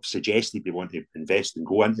have suggested they want to invest and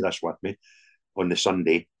go into this with me on the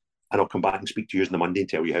Sunday. And I'll come back and speak to you on the Monday and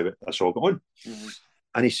tell you how this all got on.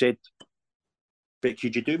 And he said, but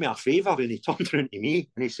could you do me a favour? And he turned around to me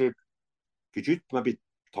and he said, could you maybe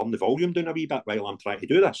turn the volume down a wee bit while I'm trying to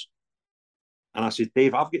do this? And I said,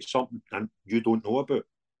 Dave, I've got something and you don't know about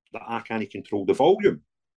that I can't control the volume.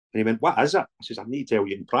 And he went, what is it? I says, I need to tell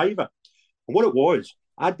you in private. And what it was,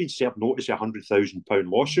 I'd been served notice of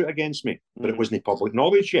 £100,000 lawsuit against me, but it wasn't public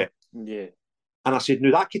knowledge yet. Yeah. And I said,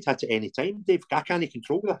 no, that could hit at any time, Dave. I can't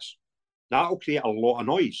control this. That'll create a lot of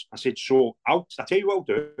noise. I said, so I'll tell you what I'll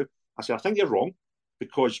do. I said, I think you're wrong,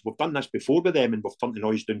 because we've done this before with them and we've turned the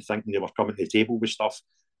noise down thinking they were coming to the table with stuff,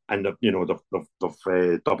 and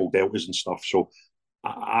they've double deltas and stuff. So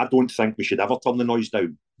I don't think we should ever turn the noise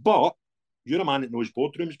down. But you're a man that knows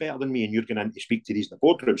boardrooms better than me, and you're going in to speak to these in the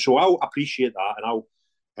boardroom. So I'll appreciate that and I'll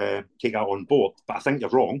take that on board. But I think you're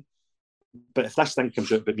wrong. But if this thing comes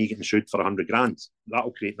out about me getting sued for $100,000,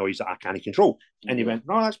 that'll create noise that I can't control. And he went,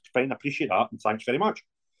 no, that's fine, I appreciate that, and thanks very much.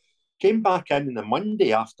 Came back in on the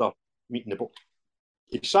Monday after meeting the board.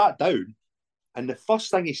 He sat down, and the first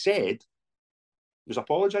thing he said was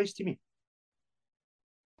apologise to me.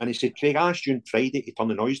 And he said, Craig, I asked you on Friday to turn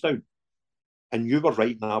the noise down, and you were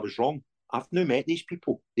right and I was wrong. I've now met these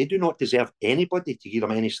people. They do not deserve anybody to give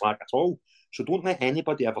them any slack at all. So don't let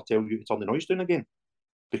anybody ever tell you to turn the noise down again,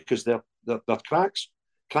 because they're cranks.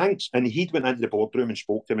 And he'd went into the boardroom and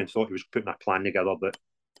spoke to him and thought he was putting a plan together that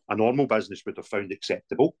a normal business would have found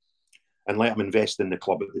acceptable, and let him invest in the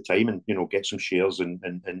club at the time and, get some shares and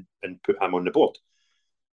put him on the board.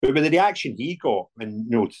 But with the reaction he got, and,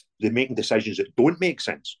 they're making decisions that don't make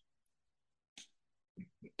sense,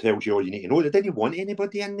 tells you all you need to know. They didn't want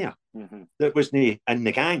anybody in there that wasn't in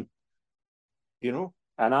the gang,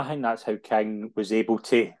 And I think that's how King was able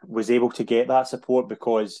to get that support,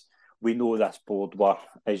 because we know this board were,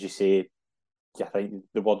 as you say, I think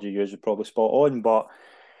the word you used was probably spot on, but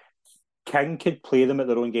King could play them at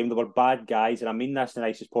their own game. They were bad guys, and I mean this in the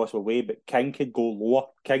nicest possible way, but King could go lower.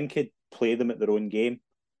 King could play them at their own game.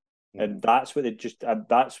 And that's what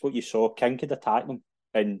that's what you saw. King could attack them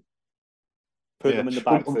and put them in the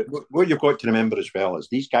back foot. What you've got to remember as well is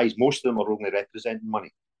these guys, most of them are only representing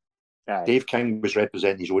money. Aye. Dave King was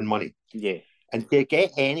representing his own money. Yeah. And to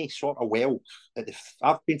get any sort of wealth,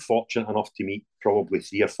 I've been fortunate enough to meet probably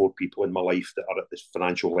 3 or 4 people in my life that are at this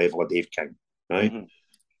financial level of Dave King, right?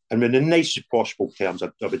 And in the nicest possible terms, I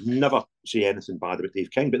would never say anything bad about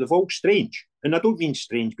Dave King, but they're all strange. And I don't mean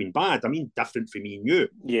strange being bad. I mean different for me and you.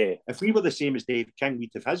 Yeah. If we were the same as Dave King,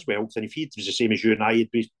 we'd have his wealth. And if he was the same as you and I,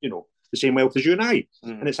 he'd be, the same wealth as you and I.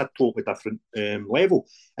 And it's a totally different level.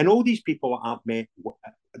 And all these people that I've met,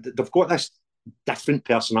 they've got this different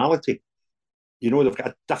personality. They've got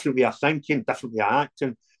a different way of thinking, different way of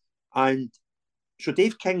acting. And so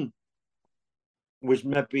Dave King was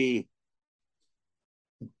maybe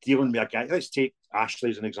dealing with a guy. Let's take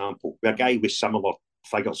Ashley as an example. With a guy with similar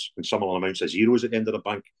figures and similar amounts of zeros at the end of the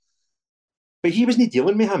bank. But he wasn't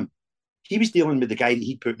dealing with him. He was dealing with the guy that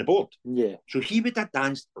he'd put on the board. Yeah. So he would have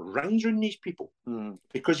danced rings around these people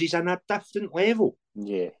because he's in a different level.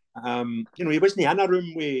 Yeah. He wasn't in a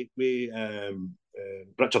room with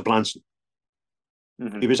Richard Branson.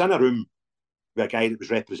 He was in a room with a guy that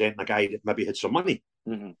was representing a guy that maybe had some money.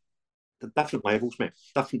 Different levels, mate.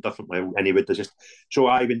 Different level. And he would just. So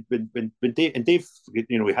when Dave,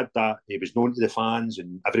 we had that. He was known to the fans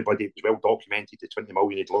and everybody. It was well documented. The 20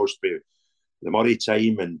 million he'd lost with the Murray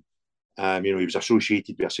time, and He was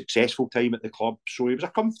associated with a successful time at the club, so he was a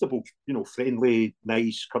comfortable, friendly,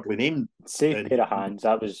 nice, cuddly name. Safe pair of hands.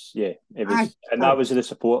 That was, it was, and that was the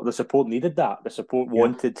support. The support needed that. The support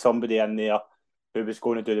wanted somebody in there who was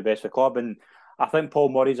going to do the best for the club. And I think Paul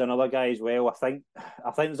Murray's another guy as well. I think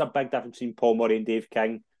there's a big difference between Paul Murray and Dave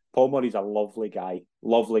King. Paul Murray's a lovely guy,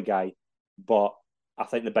 but I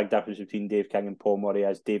think the big difference between Dave King and Paul Murray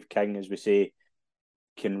is Dave King, as we say,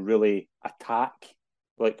 can really attack,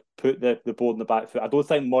 like put the board in the back foot. I don't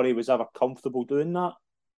think Murray was ever comfortable doing that.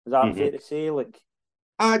 Is that fair to say?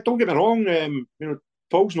 Don't get me wrong.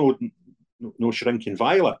 Paul's no shrinking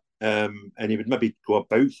violet, and he would maybe go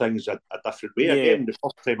about things a different way. Again, the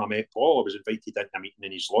first time I met Paul, I was invited into a meeting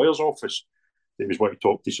in his lawyer's office. He was wanting to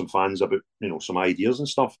talk to some fans about some ideas and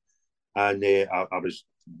stuff, and I was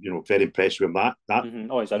very impressed with him.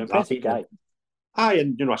 Oh, he's an impressive guy. Aye,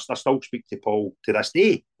 and I still speak to Paul to this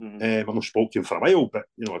day. I've not spoken to him for a while, but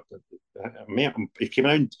I met him. He came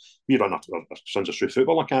around. We run a Sons of Truth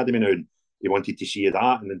Football Academy now, and he wanted to see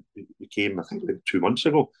that, and then he came, I think, like 2 months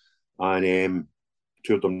ago, and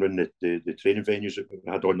toured them around the training venues that we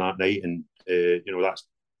had on that night, and that's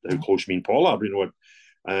how close me and Paul are.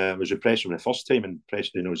 I was impressed with him the first time, and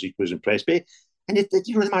impressed. Zeke was impressed. But, and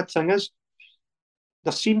the mad thing is,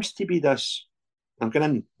 there seems to be this. I'm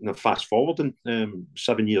going in fast forwarding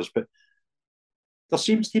 7 years, but there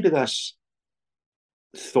seems to be this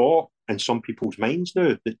thought in some people's minds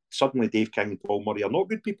now that suddenly Dave King and Paul Murray are not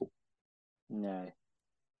good people. No.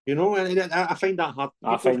 And I find that hard.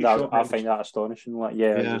 I find that astonishing. As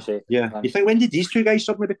you say. Yeah. You think, when did these two guys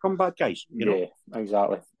suddenly become bad guys? Yeah,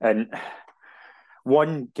 exactly. And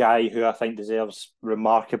one guy who I think deserves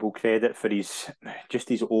remarkable credit for his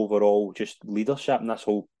overall leadership in this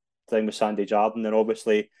whole thing with Sandy Jardine, and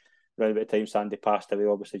obviously around about the time Sandy passed away,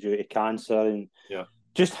 obviously due to cancer, and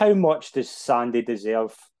just how much does Sandy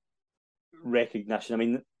deserve recognition? I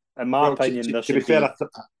mean, in my opinion, to be fair,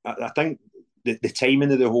 I think the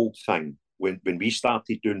timing of the whole thing, when we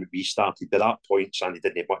started doing what we started, at that point Sandy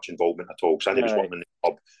didn't have much involvement at all. Sandy was working in the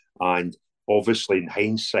club, and obviously in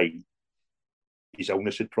hindsight his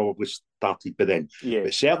illness had probably started by then.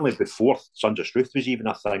 But certainly before Sons of Truth was even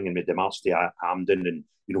a thing, and with the Marcy Hampden, and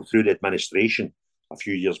through the administration a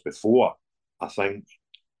few years before, I think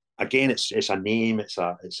again it's a name, it's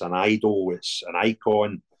an idol, it's an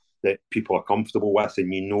icon that people are comfortable with,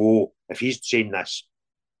 and if he's saying this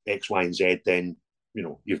X, Y, and Z, then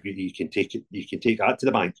you can take it. You can take that to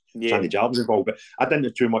the bank. Sandy Jardine's involved, but I didn't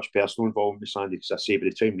have too much personal involvement with Sandy, because I say by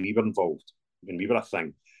the time we were involved, when we were a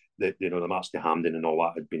thing, that the Marcy Hampden and all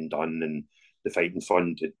that had been done, and the Fighting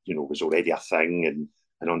Fund was already a thing, and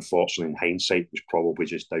unfortunately in hindsight was probably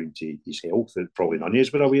just down to his health, that probably none of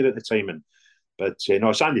us were aware at the time. But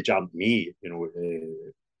Sandy Jardine, me,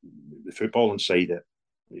 the footballing side, that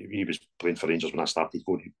he was playing for Rangers when I started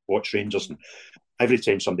going to watch Rangers, and every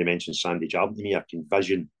time somebody mentions Sandy Jardine to me, I can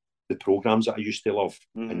vision the programmes that I used to love.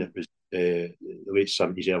 And it was the late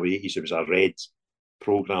 70s, early 80s. It was a red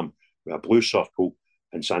programme with a blue circle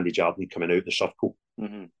and Sandy Jardine coming out the circle.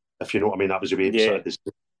 If you know what I mean, that was the way it started.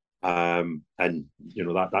 And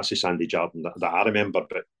that's the Sandy Jardine that I remember.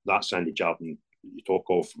 But that Sandy Jardine you talk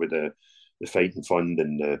of with the Fighting Fund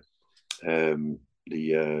and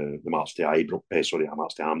the March to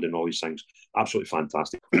March to Hampden, all these things, absolutely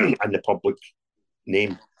fantastic. And the public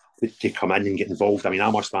name to come in and get involved. I mean,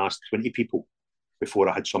 I must have asked 20 people before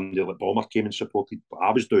I had somebody like Bomber came and supported what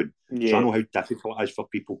I was doing. So I know how difficult it is for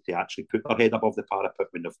people to actually put their head above the parapet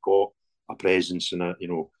when they've got a presence and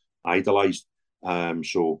idolised.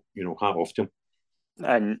 So hat off to him.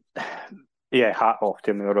 And hat off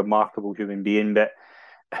to him. A remarkable human being. But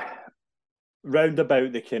round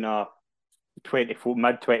about the kind of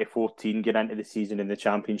mid 2014, getting into the season in the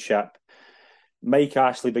Championship, Mike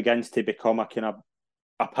Ashley begins to become a kind of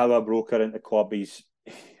a power broker in the club.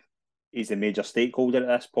 He's a major stakeholder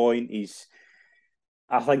at this point.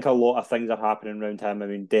 I think a lot of things are happening around him. I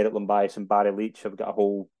mean, Derek Lumbias and Barry Leach. I've got a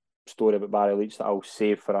whole story about Barry Leach that I'll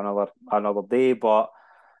save for another day. But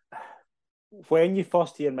when you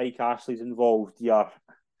first hear Mike Ashley's involved,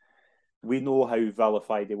 we know how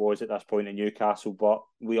vilified he was at this point in Newcastle, but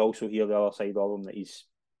we also hear the other side of him, that he's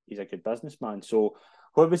a good businessman. So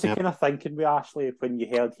what was the kind of thinking with Ashley when you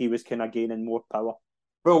heard he was kind of gaining more power?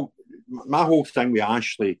 Well, my whole thing with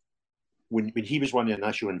Ashley, when he was one of the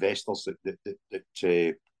initial investors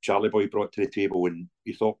that Charlie Boy brought to the table, and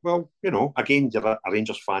you thought, well, again, you're a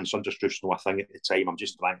Rangers fan, Sons of Truth's no thing at the time. I'm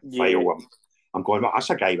just trying to file. I'm going, well,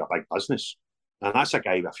 that's a guy with a big business, and that's a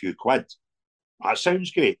guy with a few quid. That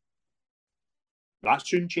sounds great. That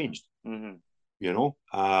soon changed, and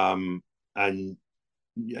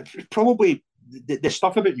probably the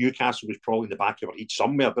stuff about Newcastle was probably in the back of our head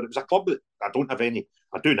somewhere, but it was a club that I don't have any.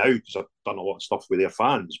 I do now because I've done a lot of stuff with their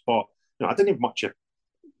fans, but I didn't have much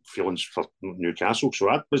feelings for Newcastle, so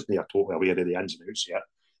I wasn't totally aware of the ins and outs yet.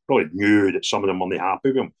 Probably knew that some of them weren't happy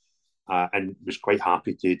with him, and was quite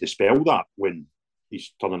happy to dispel that when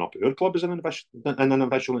he's turning up at our club as an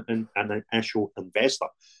initial investor.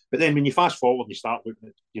 But then when you fast forward and you start looking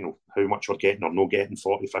at how much we're getting or not getting,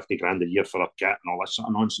 40, 50 grand a year for a kit and all this sort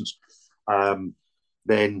of nonsense,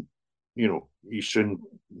 then you soon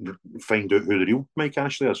find out who the real Mike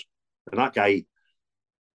Ashley is. And that guy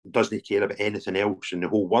doesn't care about anything else in the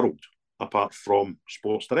whole world apart from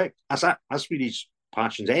Sports Direct. That's it. That's where his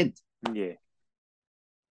passions end. Yeah.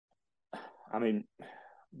 I mean,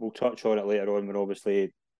 we'll touch on it later on when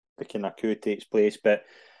obviously the kind of coup takes place. But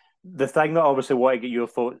the thing that I obviously want to get your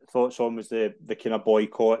thoughts on was the kind of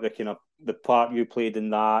boycott, the part you played in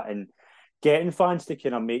that, and getting fans to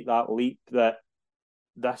kind of make that leap that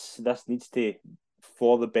this needs to,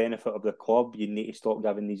 for the benefit of the club, you need to stop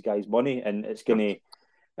giving these guys money, and it's going to.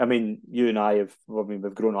 I mean, you and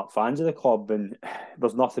we've grown up fans of the club, and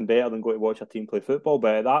there's nothing better than going to watch a team play football.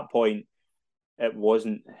 But at that point, it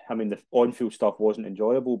wasn't. I mean, the on-field stuff wasn't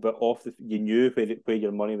enjoyable, but you knew where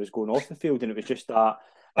your money was going off the field, and it was just that.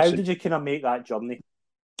 How did you kind of make that journey?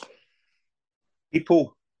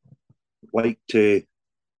 People like to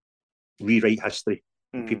rewrite history.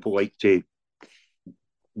 People like to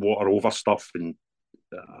water over stuff, and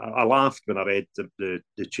I laughed when I read the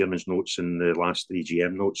chairman's notes and the last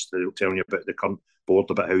EGM notes telling you about the current board,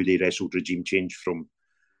 about how they wrestled regime change from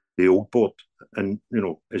the old board. And,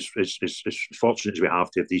 as fortunate as we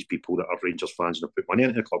have to have these people that are Rangers fans and have put money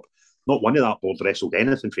into the club, not one of that board wrestled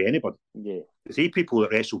anything for anybody. Yeah. The three people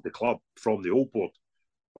that wrestled the club from the old board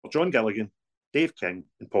were John Gilligan, Dave King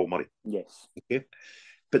and Paul Murray. Yes. Okay.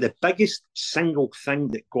 But the biggest single thing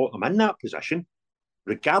that got them in that position,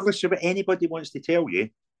 regardless of what anybody wants to tell you,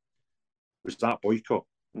 was that boycott.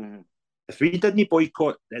 Mm-hmm. If we didn't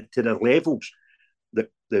boycott to the levels that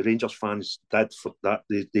the Rangers fans did for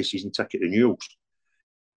the season ticket renewals,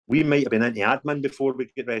 we might have been into admin before we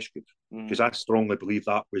get rescued. Because I strongly believe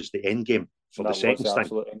that was the end game for the second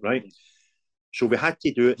thing, right? So we had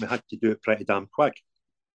to do it, and we had to do it pretty damn quick.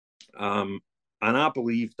 And I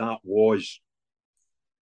believe that was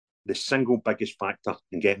the single biggest factor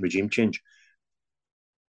in getting regime change.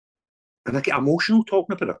 And I get emotional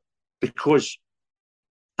talking about it because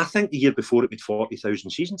I think the year before it made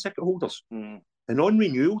 40,000 season ticket holders. Mm. And on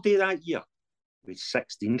renewal day that year, we had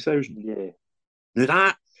 16,000. Yeah.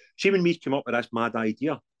 Now see when we came up with this mad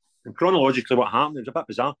idea, and chronologically what happened, it was a bit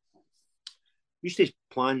bizarre. We used to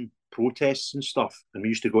plan protests and stuff, and we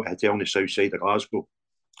used to go to a hotel on the south side of Glasgow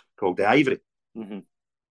called the Ivory. Mm-hmm.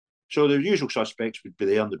 So the usual suspects would be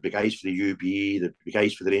there, and there'd be guys for the UB, there'd be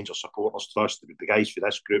guys for the Rangers Supporters Trust, there'd be guys for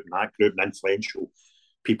this group and that group, and influential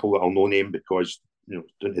people that I'll no name because, down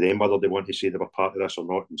to them whether they want to say they were part of this or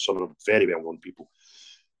not, and some of them very well-known people.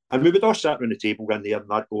 And we would all sit around the table in there,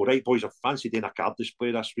 and I'd go, right, boys, I fancy doing a card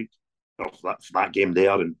display this week, or that game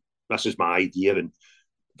there, and this is my idea, and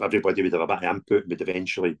everybody would have a bit of input and would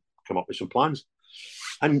eventually come up with some plans.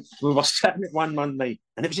 And we were sitting at one night,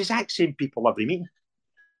 and it was the exact same people every meeting.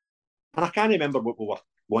 And I can't remember what we were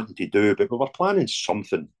wanting to do, but we were planning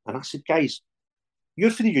something. And I said, guys,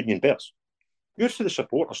 you're for the Union Bears. You're for the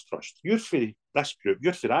Supporters Trust. You're for this group.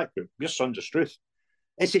 You're for that group. You're Sons of Struth.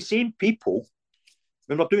 It's the same people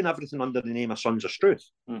when we're doing everything under the name of Sons of Struth.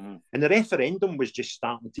 Mm-hmm. And the referendum was just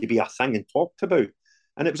starting to be a thing and talked about.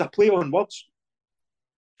 And it was a play on words.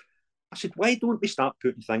 I said, why don't we start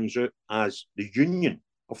putting things out as the union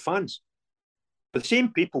of fans? But the same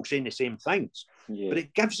people saying the same things. Yeah. But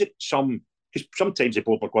it gives it some, because sometimes the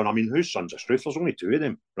board were going, I mean, who's Sons of Struth? There's only two of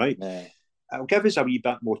them, right? Yeah. It'll give us a wee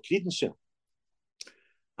bit more credence here.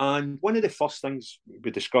 And one of the first things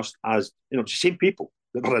we discussed as, the same people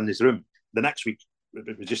that were in this room, the next week,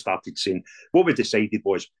 we just started saying, what we decided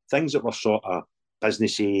was things that were sort of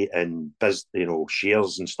businessy and,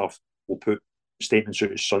 shares and stuff, we'll put statements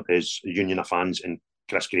out as Union of Fans, and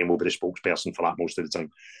Chris Graham will be the spokesperson for that most of the time.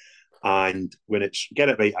 And when it's get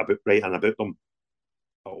it right and about them,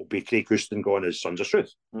 it'll be Craig Houston going as Sons of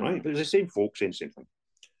Struth, right? But it's the same folks saying the same thing.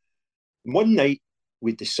 One night,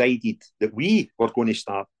 we decided that we were going to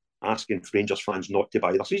start asking Rangers fans not to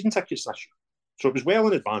buy their season tickets this year. So it was well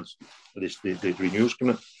in advance of the renewals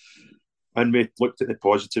coming in. And we looked at the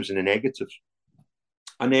positives and the negatives.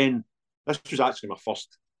 And then, this was actually my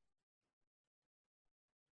first...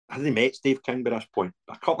 I hadn't met Dave King by this point.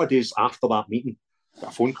 A couple of days after that meeting, I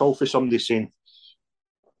got a phone call from somebody saying,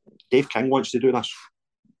 Dave King wants to do this.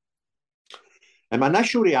 And my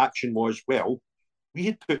initial reaction was, well, we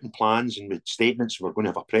had put in plans and with statements, we were going to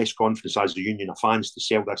have a press conference as the union of fans to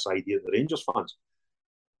sell this idea to the Rangers fans.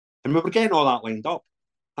 And we were getting all that lined up.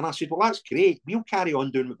 And I said, well, that's great. We'll carry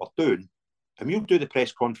on doing what we're doing. And we'll do the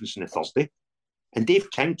press conference on the Thursday. And Dave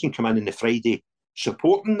King can come in on the Friday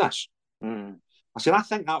supporting this. I said, I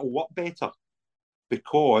think that'll work better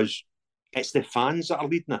because it's the fans that are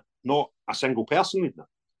leading it, not a single person leading it.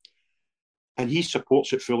 And he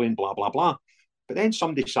supports it fully and blah, blah, blah. But then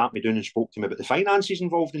somebody sat me down and spoke to me about the finances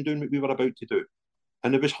involved in doing what we were about to do.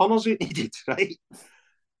 And there was hunters it needed, right?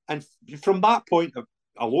 And from that point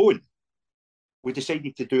alone, we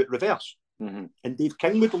decided to do it reverse. And Dave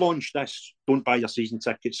King would launch this, don't buy your season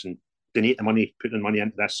tickets and donate the money, put the money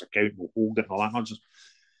into this account, we'll hold it and all that nonsense.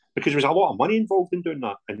 Because there was a lot of money involved in doing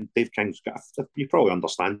that. And Dave King's got, you probably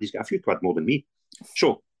understand, he's got a few quid more than me.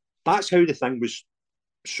 So that's how the thing was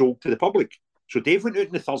sold to the public. So Dave went out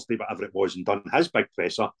on the Thursday, whatever it was, and done his big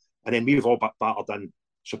presser. And then we've all battered in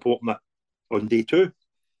supporting it on day two.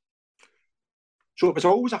 So it was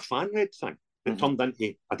always a fan-led thing. It turned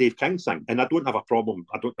into a Dave King thing. And I don't have a problem.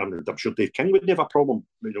 I'm sure Dave King wouldn't have a problem,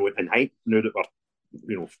 in height, now that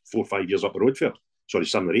we're, 4 or 5 years up the road for it. Sorry,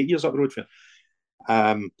 7 or 8 years up the road for it.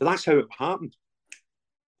 But that's how it happened.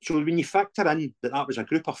 So when you factor in that was a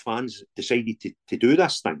group of fans that decided to do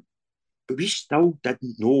this thing, but we still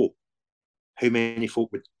didn't know how many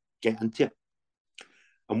folk would get into it.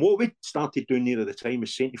 And what we started doing near at the time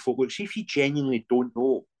was saying to folk, look, see if you genuinely don't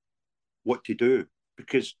know what to do,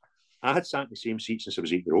 because I had sat in the same seat since I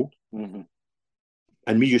was 8-year-old.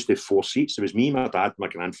 And we used to have 4 seats. There was me, my dad, my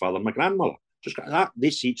grandfather, and my grandmother. Just got that.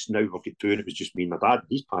 These seats now we've got 2, and it was just me and my dad.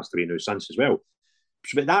 He's passed away now since as well.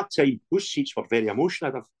 So at that time, those seats were very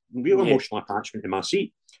emotional. I had a real emotional attachment to my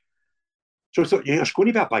seat. So I thought, it's going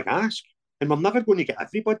to be a big ask. And we're never going to get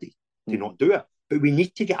everybody to not do it. But we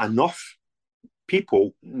need to get enough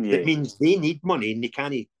people. That means they need money and they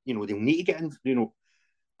can't, they'll need to get in,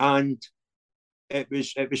 And it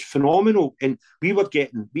was phenomenal. And we were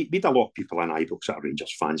getting, we had a lot of people in Ibrox that are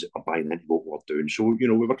Rangers fans that were buying into what we were doing. So, we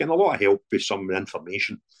were getting a lot of help with some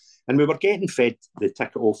information. And we were getting fed the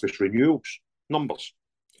ticket office renewals numbers.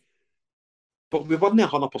 But we weren't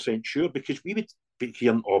 100% sure, because we would be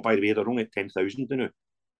hearing, by the way, they're only at 10,000 now.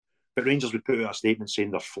 But Rangers would put out a statement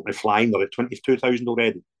saying they're flying, they're at 22,000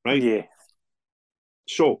 already, right? Yeah.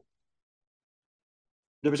 So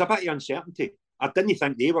there was a bit of uncertainty. I didn't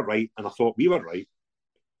think they were right, and I thought we were right.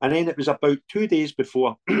 And then it was about 2 days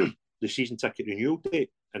before the season ticket renewal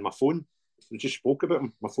date, and my phone, we just spoke about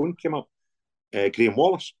him, my phone came up, Graham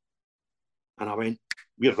Wallace. And I went,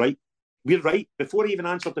 we're right. We're right. Before I even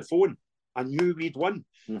answered the phone, I knew we'd won.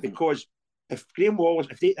 Because if Graham Wallace,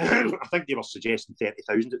 I think they were suggesting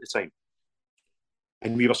 30,000 at the time,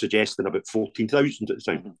 and we were suggesting about 14,000 at the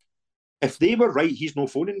time. If they were right, he's no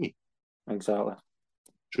phoning me. Exactly.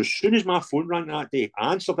 So as soon as my phone rang that day,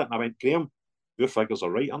 I answered it and I went, Graham, your figures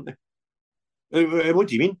are right, aren't they? What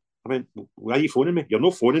do you mean? I went, why are you phoning me? You're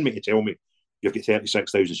not phoning me to tell me you've got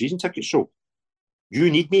 36,000 season tickets. So you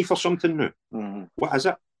need me for something now. What is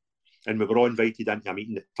it? And we were all invited into a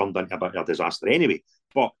meeting that turned into a bit of a disaster anyway.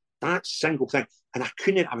 But that single thing, and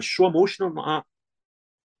I was so emotional about that.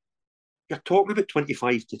 You're talking about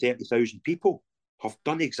 25 to 30,000 people have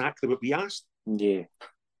done exactly what we asked. Yeah.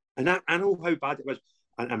 And I know how bad it was.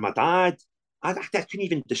 And my dad, I couldn't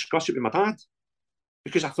even discuss it with my dad,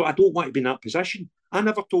 because I thought, I don't want to be in that position. I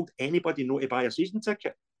never told anybody no to buy a season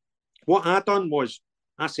ticket. What I done was,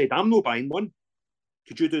 I said, I'm not buying one.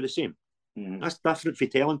 Could you do the same? That's different from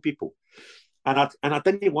telling people. And I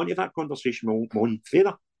didn't want to have that conversation with my own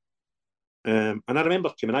father. And I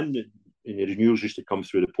remember coming in, and the renewals used to come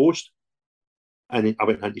through the post. And I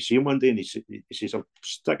went in to see him one day, and he says, I'll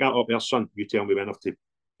stick that up there, son. You tell me when I have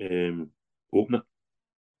to open it.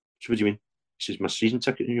 So what do you mean? He says, my season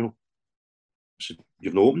ticket renewal. I said,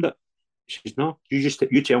 you've not opened it? He says, no,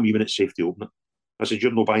 you tell me when it's safe to open it. I said,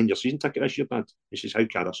 you're not buying your season ticket this year, Dad? He says, how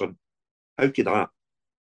could I, son? How could I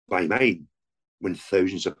buy mine when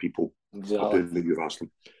thousands of people are doing what you've asked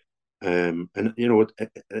them? And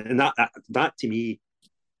that to me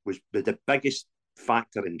was the biggest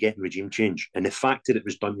factor in getting regime change. And the fact that it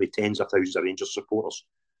was done with tens of thousands of Rangers supporters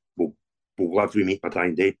will live with me my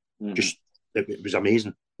dying day. Just it was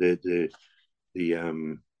amazing the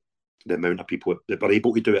amount of people that were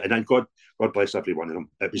able to do it. And then God bless every one of them.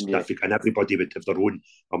 It was difficult, and everybody would have their own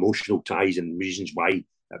emotional ties and reasons why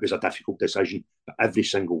it was a difficult decision. But every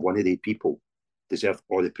single one of the people deserved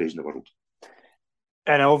all the praise in the world.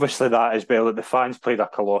 And obviously that as well, that the fans played a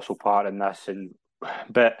colossal part in this.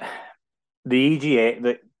 But the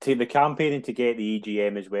EGM, the campaigning to get the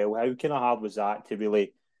EGM as well, how kind of hard was that to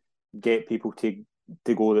really get people to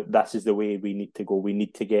to go that this is the way we need to go. We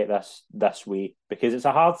need to get this way, because it's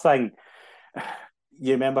a hard thing.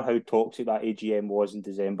 You remember how toxic that AGM was in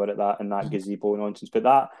December at that and that gazebo nonsense. But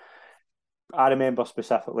that, I remember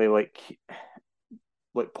specifically, like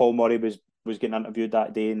Paul Murray was getting interviewed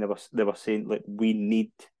that day, and they were saying, like, we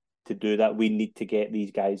need to do that. We need to get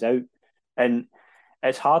these guys out, and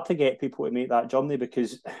it's hard to get people to make that journey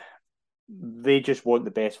because they just want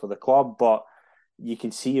the best for the club, but you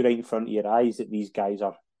can see right in front of your eyes that these guys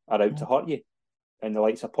are out to hurt you. And the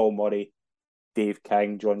likes of Paul Murray, Dave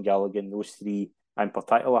King, John Gilligan, those three in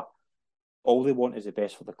particular, all they want is the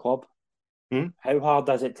best for the club. How hard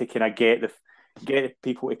is it to kind of get the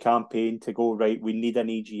people to campaign to go, right, we need an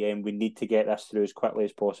EGM, we need to get this through as quickly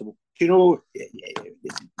as possible? You're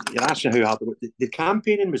asking how hard the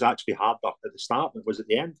campaigning was actually harder at the start than it was at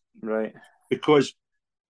the end. Right. Because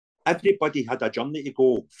everybody had a journey to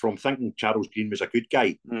go from thinking Charles Green was a good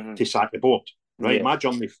guy to sack the board. Right. Yeah. My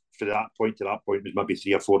journey from that point to that point was maybe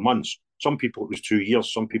 3 or 4 months. Some people it was 2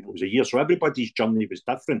 years, some people it was a year. So everybody's journey was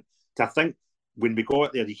different. I think when we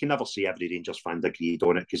got there, you can never say every Rangers fan agreed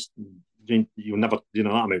on it, because you'll never, that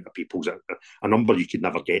amount of people's a number you could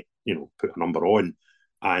never get, put a number on.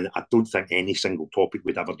 And I don't think any single topic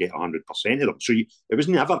would ever get 100% of them. So it was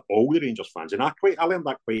never all the Rangers fans. And I learned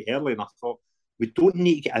that quite early, and I thought, we don't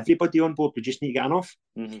need to get everybody on board. We just need to get enough.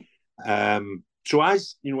 So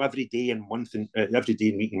as every day and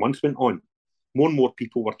week and month went on, more and more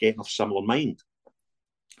people were getting of similar mind.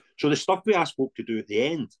 So the stuff we asked folk to do at the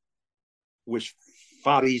end was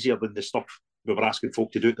far easier than the stuff we were asking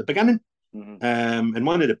folk to do at the beginning. And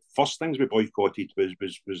one of the first things we boycotted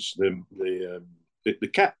was the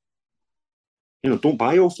kit. Don't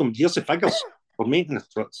buy off them. Here's the figures. We're making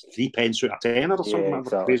it 3 pence out of 10 or something.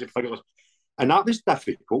 Exactly. Crazy figures. And that was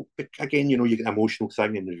difficult. But again, you get an emotional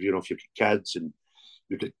thing, and if you've got kids and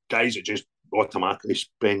you've got guys that just automatically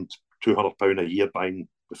spend £200 a year buying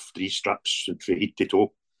the 3 strips and from head to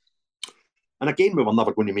toe. And again, we were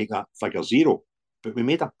never going to make that figure zero, but we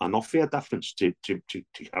made enough of a difference to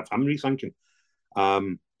have him rethinking.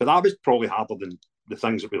 But that was probably harder than the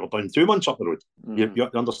things that we were doing 2 months up the road. You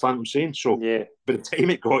understand what I'm saying? So yeah. By the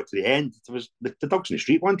time it got to the end, it was the dogs in the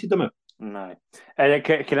street wanted them out. No. And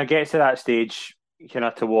can I get to that stage kind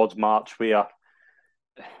of towards March where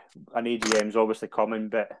an AGM's obviously coming,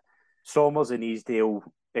 but Somers and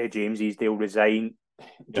James Easdale resign?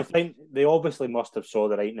 Do you think they obviously must have saw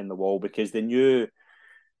the writing in the wall, because they knew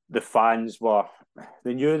the fans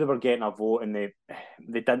they were getting a vote, and they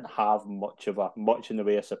didn't have much in the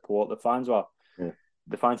way of support.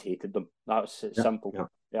 The fans hated them. That's simple. Yeah.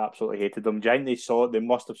 They absolutely hated them. They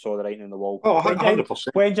must have saw the writing in the wall. Oh, 100%.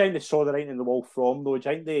 When they saw the writing in the wall from, though,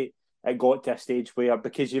 it got to a stage where,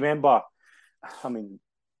 because you remember,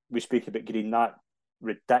 we speak about Green, that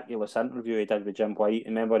ridiculous interview he did with Jim White.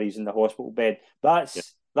 Remember, he's in the hospital bed.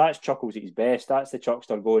 That's Chuckles at his best. That's the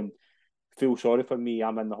Chuckster going, feel sorry for me,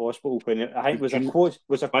 I'm in the hospital. When I think was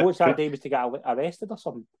a quote that day was to get arrested or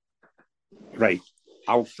something. Right.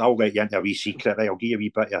 I'll let you into a wee secret, right? I'll give you a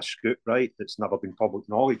wee bit of a scoop, right? That's never been public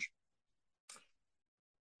knowledge.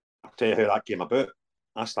 I'll tell you how that came about.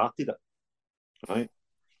 I started it, right?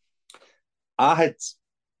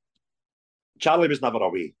 Charlie was never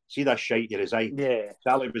away. See that shite he resigned? Yeah.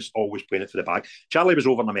 Charlie was always playing it for the bag. Charlie was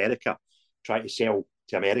over in America trying to sell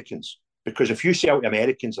to Americans. Because if you sell to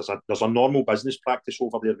Americans, there's a normal business practice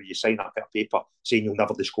over there where you sign a bit of paper saying you'll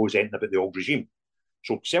never disclose anything about the old regime.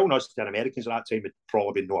 So selling us to Americans at that time would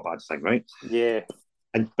probably be not a bad thing, right? Yeah.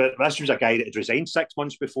 But this was a guy that had resigned 6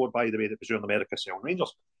 months before, by the way, that was around America selling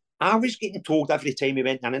Rangers. I was getting told every time he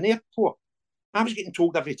went in an airport. I was getting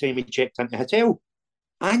told every time he checked into a hotel.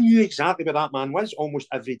 I knew exactly where that man was almost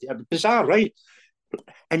every day. Bizarre, right?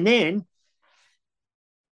 And then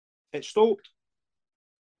it stopped.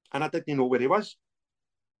 And I didn't know where he was.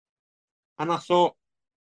 And I thought,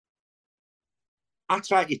 I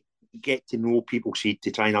try to get to know people's head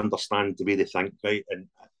to try and understand the way they think, right?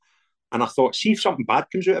 And I thought, see if something bad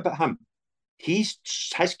comes out about him, his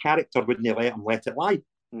character wouldn't let him let it lie,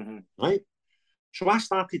 right? So I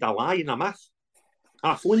started a lie and a myth.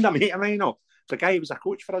 And I phoned a mate of mine up, the guy who was a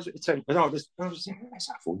coach for us at the time. I was saying, what's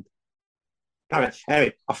that phone?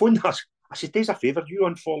 Anyway, I phoned us. I said, do us a favour, you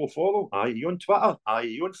on follow? Aye, you on Twitter? Aye,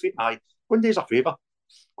 you on Facebook? Aye, go and do us a favour.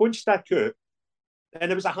 Go and stick out.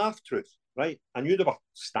 And it was a half-truth, right? I knew they were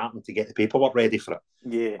starting to get the paperwork ready for it.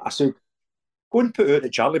 Yeah. I said, go and put out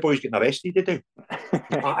that Charlie Boy's getting arrested today.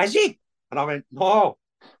 Is he? And I went, no.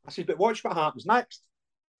 I said, but watch what happens next,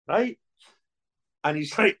 right? And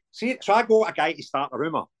he's like, see, so I got a guy to start a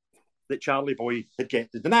rumour that Charlie Boy had get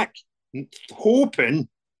the nick, hoping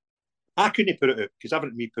I couldn't put it out, because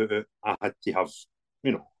everything we put out, I had to have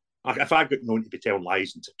you know, if I got known to be telling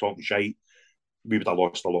lies and talking shite, we would have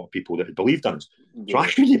lost a lot of people that had believed in us. Yeah. So I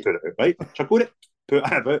couldn't put it out, right? So I got it, put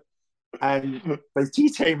it out, and by tea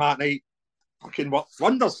time that night, fucking what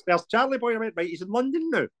wonders? There's Charlie Boy. I went, right, he's in London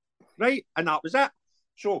now, right? And that was it.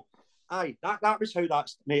 So, aye, that was how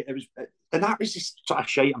that's, mate, it was, and that was just sort of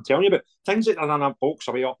shite I'm telling you about. Things that are in a box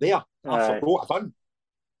away up there, I forgot I've done.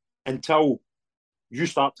 Until you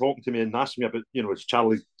start talking to me and asking me about, you know, it's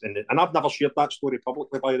Charlie, and I've never shared that story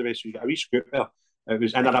publicly, by the way, so you get a wee scoop there. It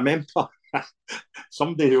was, and I remember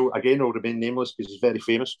somebody who, again, will remain nameless because he's very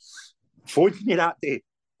famous, phoned me that day,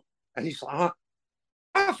 and he's like,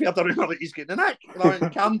 I've heard a rumour that he's getting a nick. And I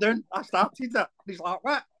went, calm down, I started it. And he's like,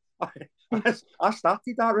 what? I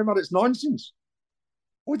started that rumour, it's nonsense.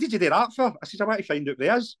 What did you do that for? I said, I want to find out who he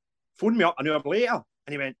is. Phoned me up an hour later,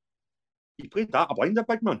 and he went, you played that a blinder,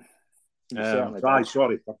 big man.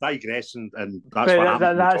 Sorry, I digress, and that's what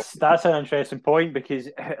happened. That's an interesting point, because,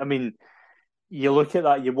 I mean, you look at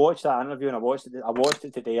that, you watch that interview, and I watched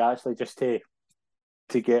it today, actually, just to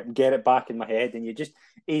get it back in my head, and you just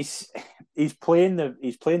he's playing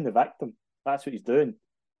the victim. That's what he's doing.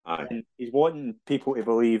 Aye. And he's wanting people to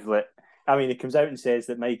believe that. I mean, he comes out and says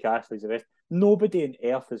that Mike Ashley's the best. Nobody on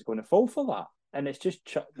earth is going to fall for that, and it's just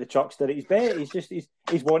the chuckster at his bet.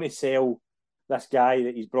 He's wanting to sell this guy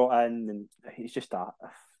that he's brought in, and he's just a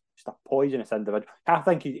poisonous individual. I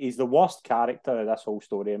think he's the worst character of this whole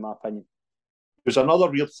story, in my opinion. There's another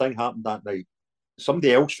weird thing happened that night.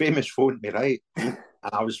 Somebody else famous phoned me, right? And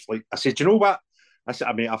I was like, I said, you know what? I said,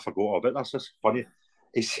 I forgot about this. It's funny.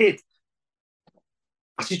 He said,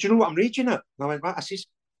 I said, you know what I'm raging at? And I went, what? I says,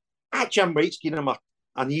 Jim White's giving him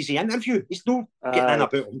an easy interview. He's no getting in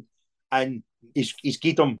about him. And he's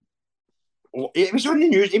given him, it was on the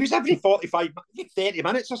news. It was every 30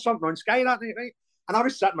 minutes or something on Sky that night, right? And I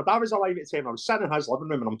was sitting, my dad was alive at the time. I was sitting in his living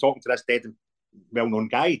room and I'm talking to this dead and well-known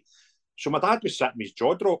guy. So my dad was sitting with his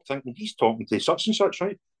jaw dropped, thinking, he's talking to such and such,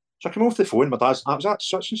 right? So I came off the phone, my dad's, was that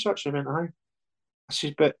such and such? I went, aye. I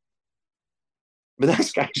said, but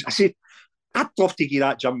this guy, I said, I'd love to give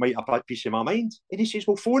that Jim White a bad piece of my mind. And he says,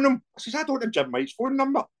 well, phone him. I says, I don't have Jim White's phone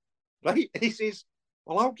number, right? And he says,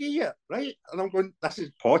 well, I'll give you it, right? And I'm going, this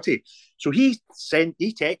is potty. So he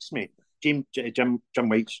texts me Jim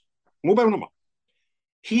White's mobile number.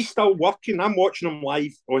 He's still working. I'm watching him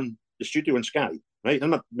live on the studio in Sky, right?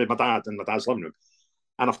 And with my dad in my dad's living room.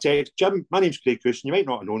 And I've texted Jim, my name's Craig Cousins. You might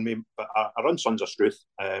not have known me, but I run Sons of Struth.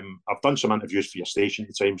 I've done some interviews for your station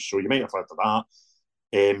at times, so you might have heard of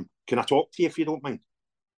that. Can I talk to you if you don't mind?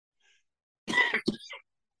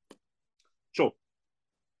 So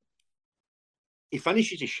he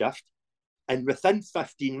finishes his shift, and within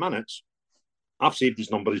 15 minutes, I've saved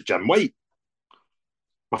his number as Jim White.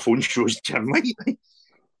 My phone shows Jim White.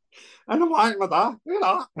 And I'm like, my dad, who's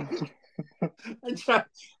that? And she,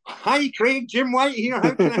 hi Craig, Jim White here,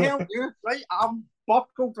 how can I help you? Right, I'm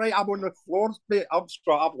buckled, right, I'm on the floor, mate, I've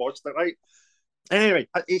lost it, right? Anyway,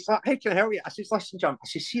 he's like, how can I help you? I says, listen, Jim, I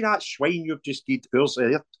says, see that swine you've just did, who's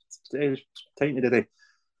time today?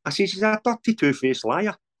 I says, he's a dirty two-faced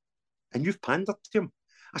liar, and you've pandered to him.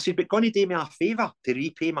 I said, but gonna do me a favour to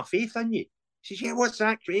repay my faith in you? He says, yeah, what's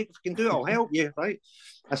that, Craig? If you can do it, I'll help you, right?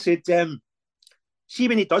 I said, see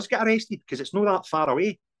when he does get arrested, because it's not that far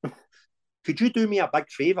away, could you do me a big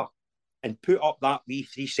favour and put up that wee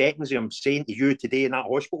 3 seconds of him saying to you today in that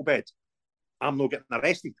hospital bed, I'm not getting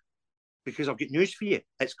arrested, because I've got news for you.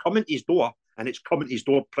 It's coming to his door, and it's coming to his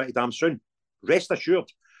door pretty damn soon. Rest assured.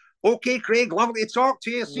 Okay, Craig, lovely to talk to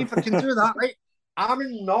you. See if I can do that, right? I'm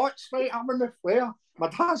in knots, right? I'm in the flare. My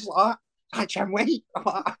dad's like, Jim White,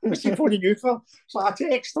 what's he phoning you for? So I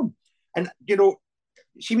text him. And, you know,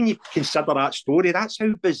 see when you consider that story, that's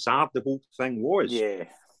how bizarre the whole thing was. Yeah.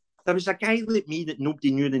 There was a guy like me that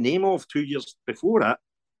nobody knew the name of 2 years before it,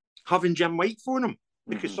 having Jim White phone him,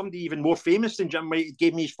 because somebody even more famous than Jim White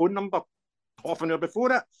gave me his phone number half an hour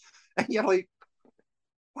before it. And you're like,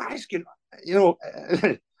 what is going on? You know,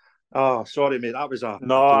 oh, sorry, mate, that was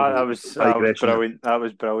that was brilliant. That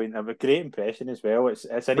was brilliant. It was a great impression as well.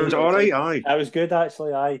 It was all right, aye. It was good,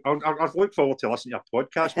 actually, aye. I've looked forward to listening to your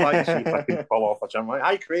podcast back and see if I can pull off a Jim White.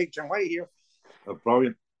 Hi, Craig, Jim White here. Oh,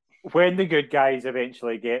 brilliant. When the good guys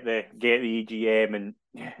eventually get the EGM, and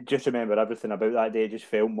just remember everything about that day just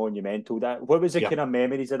felt monumental. What was the kind of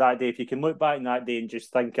memories of that day? If you can look back in that day and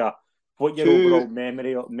just think of what your overall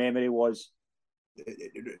memory was.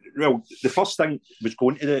 Well, the first thing was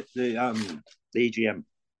going to the AGM,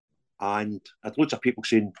 and I had loads of people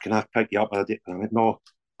saying, "Can I pick you up?" And I went, "No,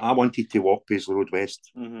 I wanted to walk Paisley Road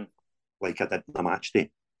West like I did on a match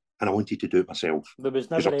day, and I wanted to do it myself." There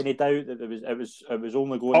was never any doubt that it was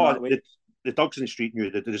only going that way. the dogs in the street knew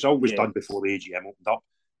that the result was done before the AGM opened up,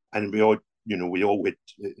 and we all had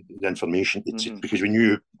the information because we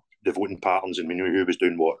knew the voting patterns and we knew who was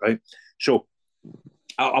doing what, right? So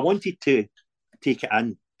I wanted to take it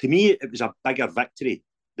in. To me, it was a bigger victory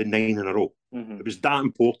than 9 in a row. It was that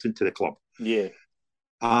important to the club. Yeah.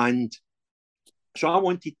 And so I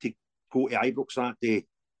wanted to go to Ibrox that day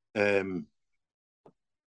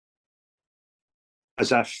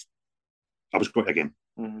as if I was going again.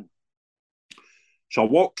 So I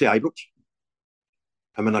walked to Ibrox,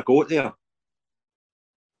 and when I got there,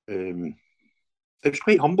 it was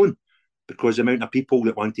quite humbling because the amount of people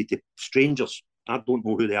that wanted to, strangers, I don't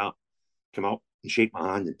know who they are, come up and shake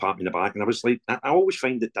my hand and pat me in the back. And I was like, I always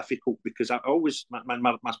find it difficult because I always, my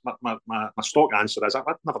stock answer is I've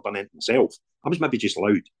never done anything myself. I was maybe just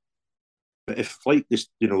loud. But if, like this,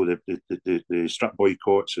 the strip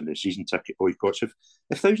boycotts and the season ticket boycotts, if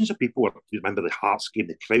thousands of people were, you remember the Hearts game,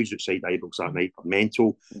 the crowds outside Ibrox that night were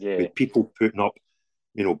mental, with people putting up,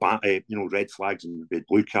 red flags and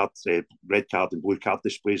blue cards, red card and blue card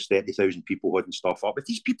displays, 30,000 people holding stuff up. If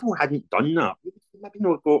these people hadn't done that, maybe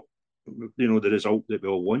not got, the result that we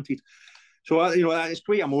all wanted. So, it's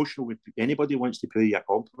quite emotional when anybody wants to pay you a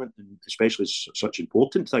compliment, and especially such an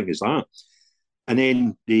important thing as that. And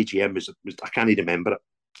then the AGM was I can't remember it.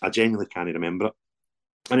 I genuinely can't remember it.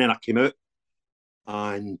 And then I came out,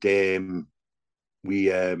 and we,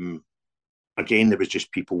 again, there was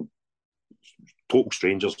just people, total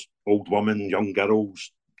strangers, old women, young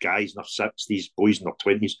girls, guys in their 60s, boys in their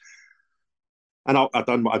 20s. And I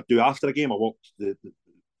done what I'd do after the game. I walked the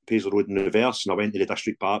Paisley Road in reverse, and I went to the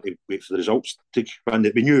district park to wait for the results to come in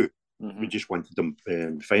that we knew. We just wanted them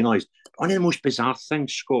finalised. One of the most bizarre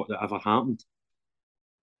things, Scott, that ever happened.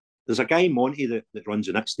 There's a guy, Monty, that runs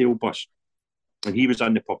an Nixdale bus, and he was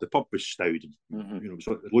in the pub. The pub was stowed.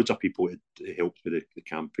 Loads of people had helped with the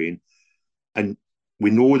campaign. And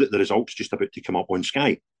we know that the result's just about to come up on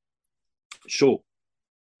Sky. So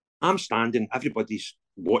I'm standing, everybody's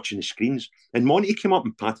watching the screens, and Monty came up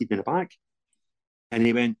and patted me in the back. And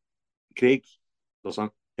he went, Craig, there's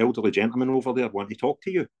an elderly gentleman over there wanting to talk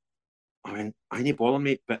to you. I went, I ain't bother,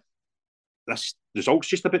 mate, but this result's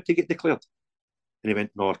just about to get declared. And he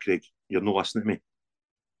went, no, Craig, you're not listening to me.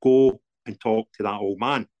 Go and talk to that old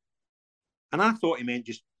man. And I thought he meant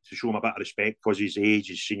just to show him a bit of respect because his age,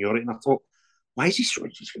 his seniority. And I thought, why is he so...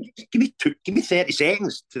 Give me 30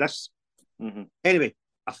 seconds to this. Anyway,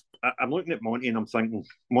 I'm looking at Monty and I'm thinking,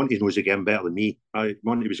 Monty knows the game better than me.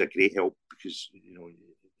 Monty was a great help because,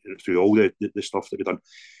 through all the stuff that we've done.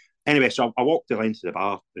 Anyway, so I walked the length of the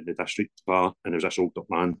bar, in the district bar, and there was this old up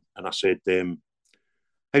man. And I said,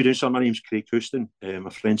 how you doing, sir? My name's Craig Houston. My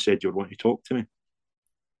friend said you would want to talk to me.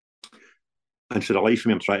 And for the life of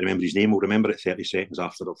me, I'm trying to remember his name. I'll remember it 30 seconds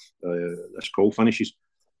after this call finishes.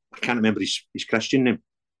 I can't remember his Christian name,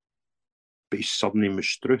 but his surname was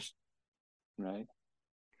Struth. Right.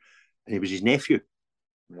 And he was his nephew.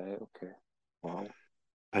 Right, okay. Wow.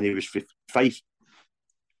 And he was 55.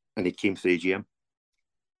 And he came to the AGM.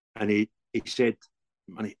 And he said,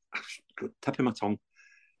 and he got tip of my tongue.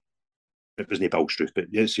 It wasn't Bill Struth, but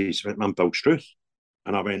yes, he's man Bill Struth.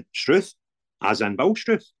 And I went, Struth? As in Bill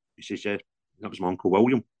Struth? He says, yeah, that was my Uncle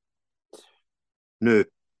William. Now,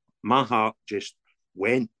 my heart just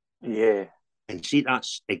went. Yeah. And see,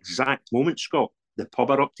 that's exact moment, Scott. The pub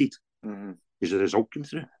erupted as the result came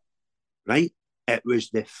through. Right? It was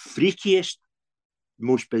the freakiest,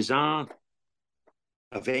 most bizarre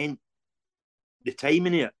event. The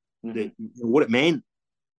timing of it, what it meant.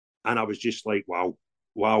 And I was just like, wow.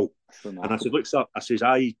 And I said, look, sir, I says,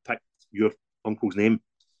 I picked your uncle's name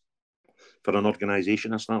for an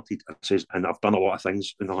organisation I started. I says, and I've done a lot of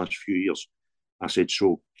things in the last few years. I said,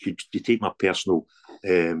 so could you take my personal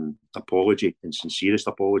apology and sincerest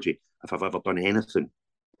apology if I've ever done anything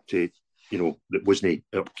to, that wasn't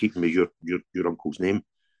keeping me your uncle's name?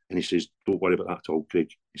 And he says, don't worry about that at all,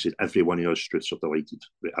 Craig. He said, every one of us Struths are delighted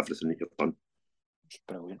with everything that you've done. It's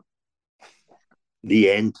brilliant.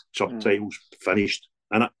 The end, subtitles, finished.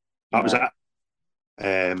 And that was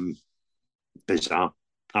it. Bizarre.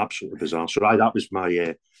 Absolutely bizarre. So that was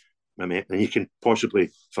my mate. And you can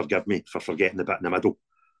possibly forgive me for forgetting the bit in the middle.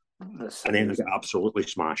 And then it got absolutely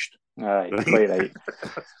smashed. Right?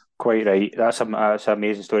 Quite right. That's an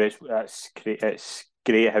amazing story. It's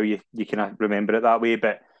great how you kind of remember it that way.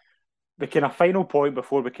 But the kind of final point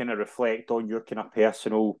before we kind of reflect on your kind of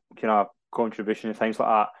personal kind of contribution and things like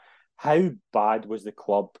that. How bad was the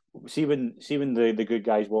club? See when the good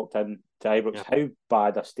guys walked in to Ibrox, how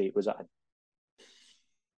bad a state was it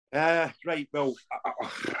in? Right, well,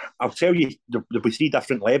 I'll tell you, there'll be 3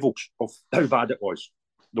 different levels of how bad it was.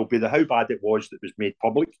 There'll be the how bad it was that was made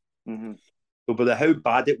public. there'll be the how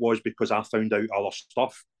bad it was because I found out other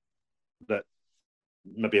stuff that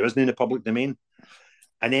maybe wasn't in the public domain.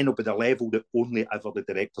 And then there'll be the level that only ever the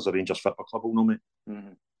directors of Rangers Football Club will know me.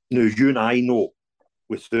 Mm-hmm. Now, you and I know,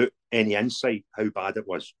 without any insight, how bad it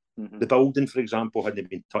was. Mm-hmm. The building, for example, hadn't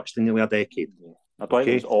been touched in nearly a decade. Yeah. I don't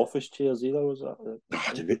think it was office chairs either, was that?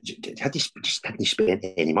 They just didn't spend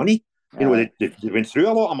any money. You know, they went through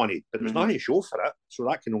a lot of money, but there was nothing to show for it. So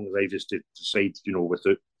that can only leave us to decide, you know,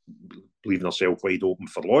 without leaving ourselves wide open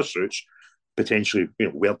for lawsuits, potentially, you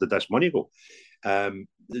know, where did this money go?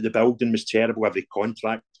 The building was terrible. Every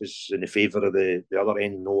contract was in the favour of the other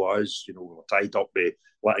end, no us. You know, we were tied up with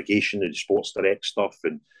litigation and Sports Direct stuff.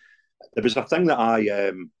 And there was a thing that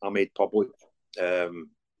I made public.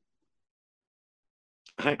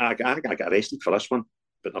 I got arrested for this one,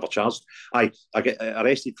 but never charged. I get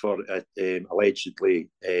arrested for allegedly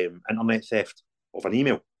internet theft of an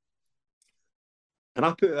email. And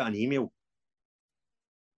I put out an email.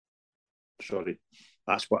 Sorry,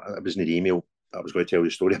 that's what it was in the email. I was going to tell you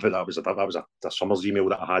the story about that. Was a Summers email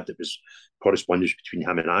that I had that was correspondence between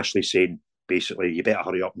him and Ashley saying, basically, you better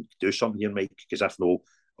hurry up and do something here, Mike, because if no,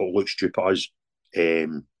 it'll look stupid us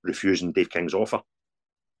refusing Dave King's offer.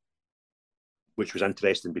 Which was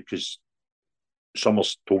interesting because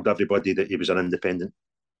Summers told everybody that he was an independent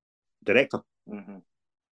director. Mm-hmm.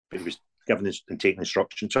 But he was giving and taking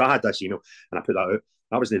instructions. So I had this email and I put that out.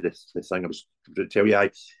 That was the thing I was going to tell you.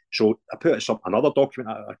 So I put out another document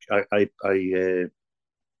I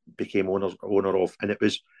became owner of, and it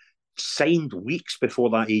was signed weeks before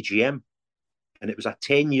that AGM. And it was a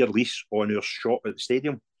 10-year lease on our shop at the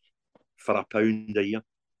stadium for £1 a year.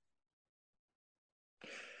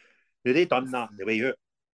 Now, they done that on the way out.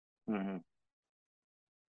 Mm-hmm.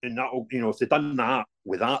 And that, you know, if they'd done that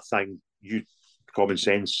with that thing, common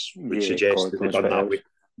sense would suggest that they'd done that with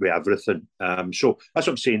everything. So that's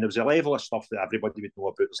what I'm saying. There was a level of stuff that everybody would know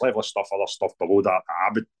about. There's a level of stuff, other stuff below that I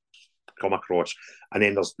would come across. And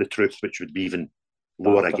then there's the truth, which would be even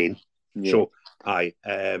lower again. Yeah. So,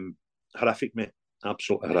 horrific, mate.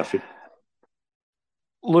 Absolutely horrific.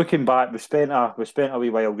 Looking back, we spent a wee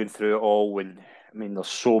while going through it all. When I mean, there's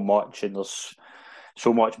so much and there's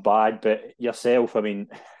so much bad. But yourself, I mean,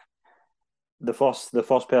 the first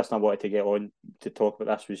person I wanted to get on to talk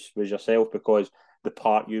about this was yourself, because the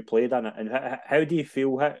part you played in it. And how do you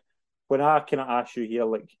feel? When I kind of ask you here,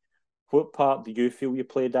 like, what part do you feel you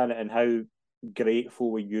played in it, and how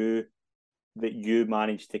grateful were you that you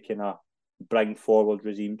managed to kind of bring forward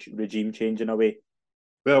regime change in a way?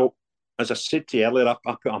 Well, as I said to you earlier,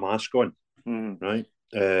 I put a mask on, right,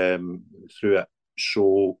 through it.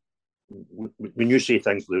 So when you say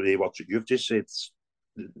things like the words that you've just said,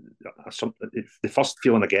 the first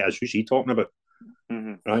feeling I get is, who's he talking about?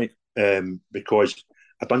 Right? Because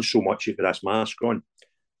I've done so much with this mask on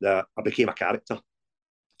that I became a character.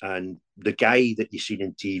 And the guy that you seen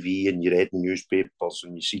in TV and you read in newspapers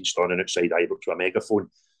and you seen standing outside Ibrox with a megaphone,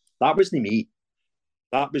 that wasn't me.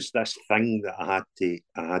 That was this thing that I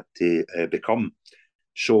had to become.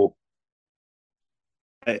 So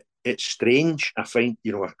it's strange. I find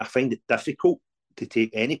it difficult to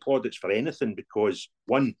take any plaudits for anything, because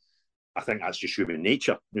one, I think that's just human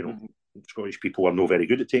nature. You know, Scottish people are not very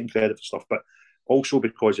good at taking credit for stuff, but also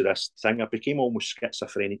because of this thing, I became almost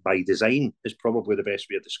schizophrenic by design, is probably the best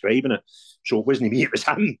way of describing it. So it wasn't me, it was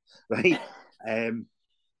him, right? And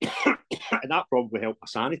that probably helped my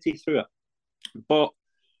sanity through it. But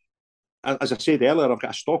as I said earlier, I've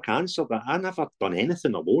got a stock answer that I never done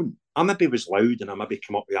anything alone. I maybe was loud and I maybe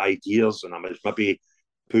come up with ideas and I was maybe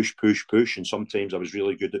push, and sometimes I was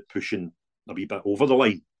really good at pushing a wee bit over the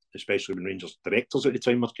line, especially when Rangers directors at the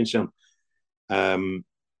time were concerned.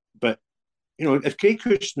 But, you know, if Craig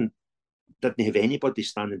Houston didn't have anybody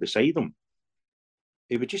standing beside him,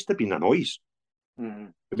 it would just have been a noise.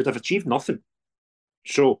 It would have achieved nothing.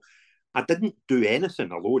 So I didn't do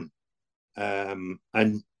anything alone.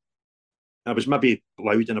 And I was maybe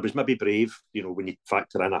loud and I was maybe brave, you know, when you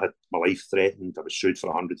factor in I had my life threatened, I was sued for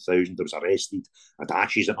 100,000, I was arrested, I had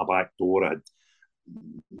ashes at my back door, I had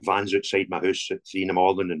vans outside my house at 3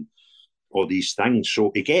 a.m. and all these things. So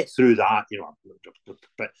to get through that, you know,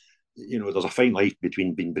 but, you know, there's a fine line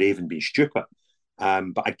between being brave and being stupid.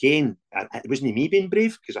 But again, it wasn't me being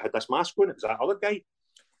brave because I had this mask on, it was that other guy.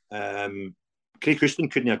 Craig Houston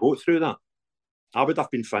couldn't have got through that. I would have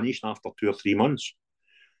been finished after 2 or 3 months.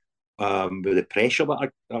 With the pressure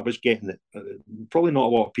that I was getting, probably not a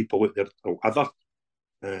lot of people out there will ever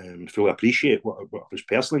fully appreciate what I was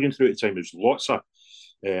personally going through at the time. There was lots of,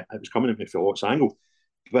 it was coming at me from lots of angles.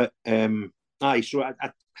 But, so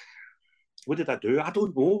what did I do? I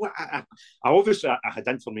don't know. I obviously I had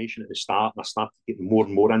information at the start, and I started getting more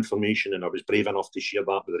and more information, and I was brave enough to share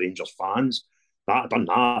that with the Rangers fans. That I've done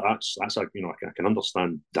that. That's a, you know, I can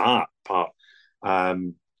understand that part.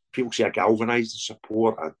 People say I galvanised the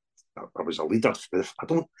support. I was a leader.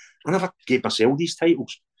 I never gave myself these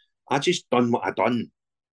titles. I just done what I done,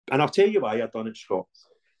 and I'll tell you why I done it, Scott.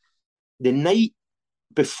 The night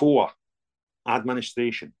before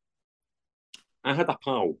administration, I had a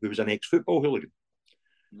pal who was an ex-football hooligan.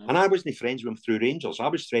 No. And I wasn't friends with him through Rangers. I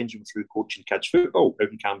was friends with him through coaching kids football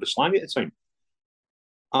out in Cambuslang at the time.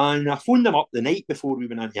 And I phoned him up the night before we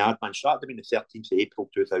went into admin. So that would have been the 13th of April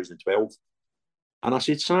 2012. And I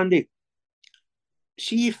said, Sandy,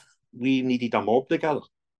 see if we needed a mob together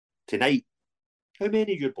tonight, how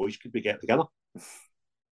many of your boys could we get together?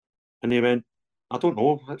 And he went, I don't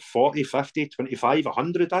know, 40, 50, 25,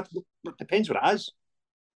 100. That depends what it is.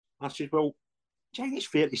 I said, well, do you think it's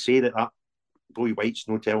fair to say that Bluey White's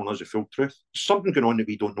not telling us the full truth? There's something going on that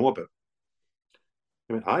we don't know about.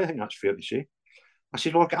 He went, I think that's fair to say. I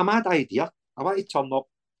said, look, a mad idea. I want to turn up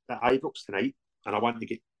at Ibrox tonight, and I want to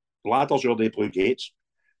get ladders or the blue gates,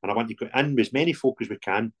 and I want to go in with as many folk as we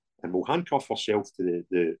can, and we'll handcuff ourselves to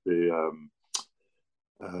the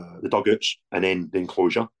dugouts and then the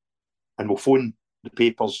enclosure, and we'll phone the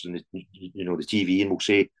papers and the TV, and we'll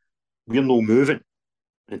say, we're no moving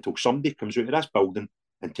until somebody comes out of this building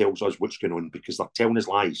and tells us what's going on, because they're telling us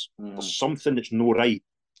lies. There's something that's no right.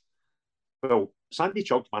 Well, Sandy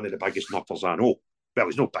Chug's one of the biggest nutters I know. Well,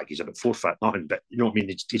 he's not big, he's about 4 foot, nothing, but you know what I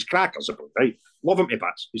mean? He's crackers about, right? Love him to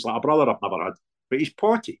bits. He's like a brother I've never had, but he's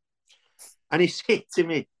potty. And he said to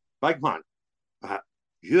me, big man,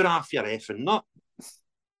 you're off your effing nut.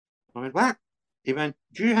 I went, what? He went,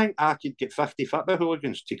 do you think I could get 50 football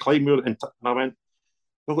hooligans to climb your... And I went,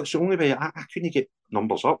 well, it's the only way. I couldn't get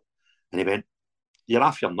numbers up. And he went, you're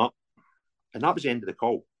off your nut. And that was the end of the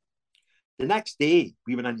call. The next day,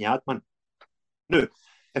 we went into admin. Now,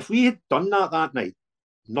 if we had done that night,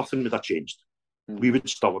 nothing would have changed. We would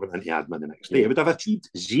still have went into admin the next day. It would have achieved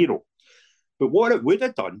zero. But what it would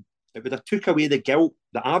have done, it would have took away the guilt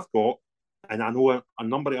that I've got, and I know a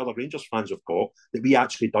number of other Rangers fans have got, that we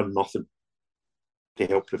actually done nothing to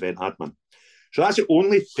help prevent admin. So that's the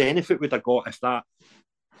only benefit we'd have got if that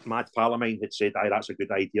mad pal of mine had said, aye, that's a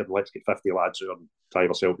good idea, let's get 50 lads out and tie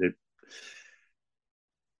ourselves in.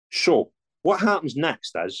 So what happens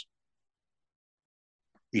next is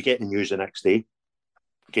you get the news the next day,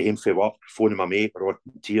 get him for work, phoning my mate, we're all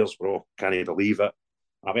in tears, we're all can't believe it.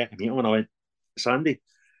 I went to meet him and I went, Sandy,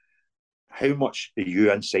 how much do you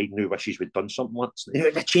inside now wishes we'd done something like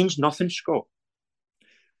this? It changed nothing, Scott.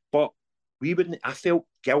 But I felt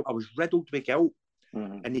guilt, I was riddled with guilt.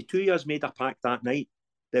 And the 2 years made a pact that night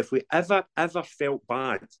that if we ever felt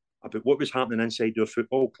bad about what was happening inside our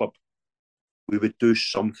football club, we would do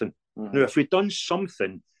something. Now, if we'd done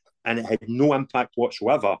something and it had no impact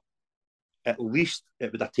whatsoever, at least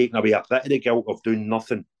it would have taken away a bit of the guilt of doing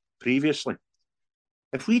nothing previously.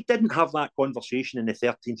 If we didn't have that conversation on the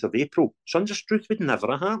 13th of April, Sons of Struth would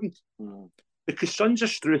never have happened. Because Sons of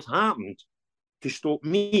Struth happened to stop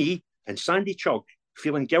me and Sandy Chug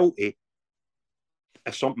feeling guilty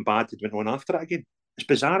if something bad had went on after it again. It's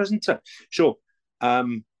bizarre, isn't it? So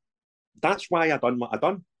that's why I done what I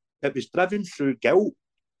done. It was driven through guilt.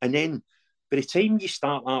 And then by the time you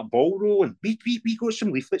start that ball rolling, we got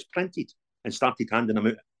some leaflets printed and started handing them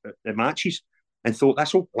out at matches and thought,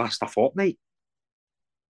 this will last a fortnight.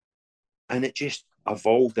 And it just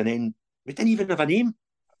evolved, and then we didn't even have a name.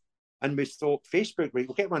 And we thought, Facebook, right,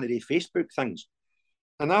 we'll get one of these Facebook things.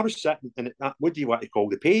 And I was sitting, and what do you want to call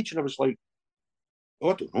the page? And I was like,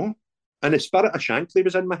 oh, I don't know. And the Spirit of Shankly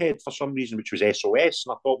was in my head for some reason, which was SOS.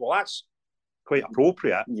 And I thought, well, that's quite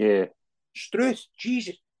appropriate. Yeah. Struth,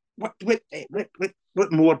 Jesus, what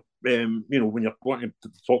more, when you're wanting to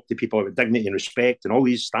talk to people with dignity and respect and all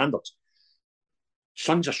these standards.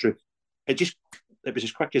 Sons of Struth. It was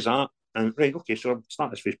as quick as that. And right, okay, so I'll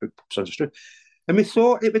start this Facebook, Sons of Struth. And we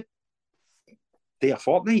thought it would take a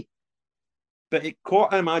fortnight. But it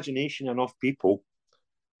caught imagination of enough people.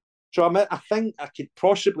 So I think I could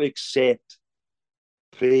possibly accept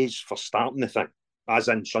praise for starting the thing, as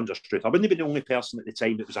in Sons of Struth. I wouldn't be the only person at the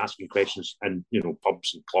time that was asking questions in,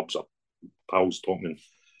 pubs and clubs or pals talking and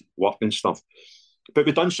work and stuff. But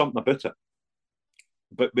we'd done something about it.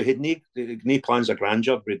 But we had no plans of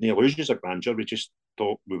grandeur, we had no illusions of grandeur. We just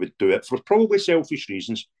thought we would do it for probably selfish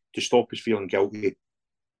reasons to stop us feeling guilty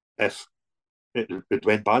if it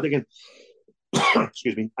went bad again.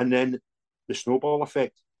 Excuse me. And then the snowball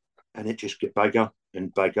effect, and it just got bigger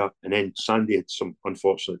and bigger. And then Sandy had some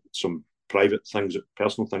private things,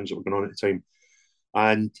 personal things that were going on at the time.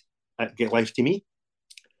 And get left to me.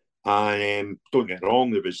 And don't get me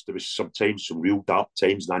wrong, there was sometimes some real dark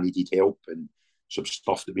times, and I needed help and some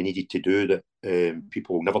stuff that we needed to do that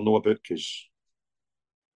people will never know about, because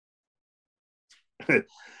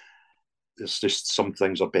it's just some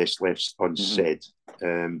things are best left unsaid.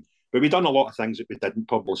 But we've done a lot of things that we didn't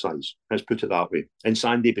publicise. Let's put it that way. And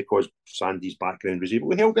Sandy, because Sandy's background was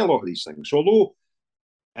able to help me a lot of these things. So although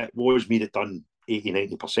it was me that done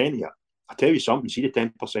 80-90% of it, I tell you something, see the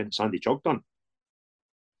 10% Sandy Chug done,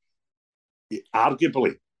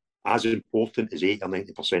 arguably as important as 80 or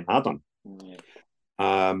 90% I done.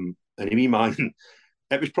 And a wee man,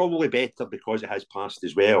 it was probably better because it has passed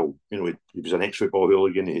as well. You know, he was an ex-football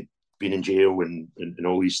hooligan, he'd been in jail and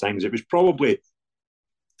all these things. It was probably,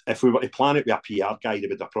 if we were to plan it with a PR guy, they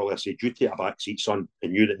would have probably said, "You take a back seat, son,"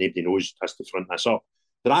 and knew that nobody knows has to front this up.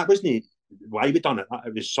 But that wasn't why we done it.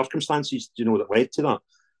 It was circumstances, you know, that led to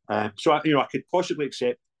that. So, you know, I could possibly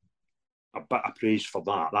accept a bit of praise for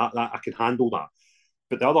that. That I can handle that.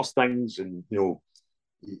 But the other things, and you know,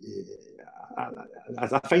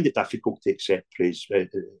 I find it difficult to accept praise.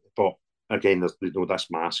 But again, there's you know this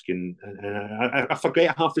mask, and I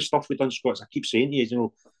forget half the stuff we've done, Scots. I keep saying to you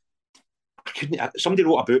know, I couldn't. Somebody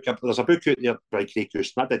wrote a book. There's a book out there by Craig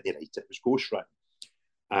Houston. I didn't write it. It was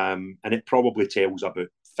ghostwritten, and it probably tells about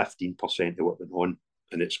 15% of what went on,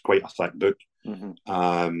 and it's quite a thick book.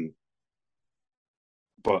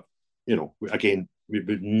 But you know, again,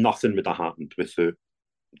 nothing would have happened without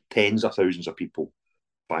tens of thousands of people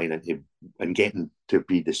buying into and getting to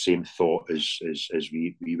be the same thought as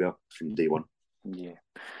we were from day one. Yeah,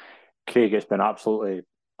 Craig, it's been absolutely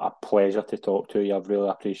a pleasure to talk to you. I've really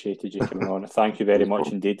appreciated you coming on. Thank you very much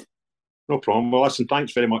indeed. No problem. Well, listen,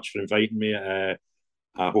 thanks very much for inviting me. I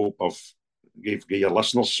hope I've gave your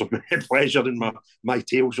listeners some pleasure in my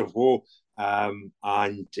tales of woe.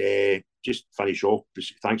 And just finish off,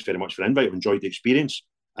 thanks very much for the invite. I've enjoyed the experience.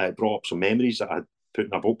 It brought up some memories that I put in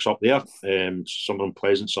my books up there. Some of them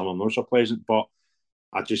pleasant, some of them not so pleasant. But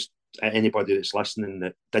I just, anybody that's listening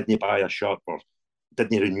that didn't buy a shirt or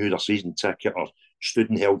didn't renew their season ticket or stood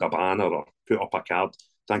and held a banner or put up a card,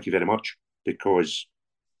 thank you very much, because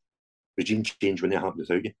regime change wouldn't happen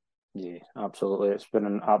without you. Yeah, absolutely. It's been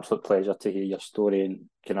an absolute pleasure to hear your story and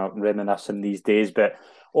kind of reminiscing these days. But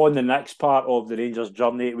on the next part of the Rangers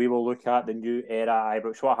journey, we will look at the new era at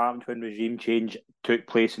Ibrox. What happened when regime change took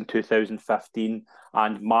place in 2015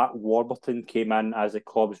 and Mark Warburton came in as the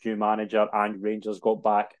club's new manager and Rangers got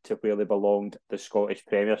back to where they belonged, the Scottish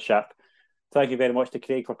Premiership. Thank you very much to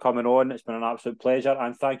Craig for coming on. It's been an absolute pleasure.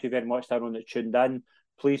 And thank you very much to everyone that tuned in.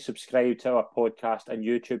 Please subscribe to our podcast and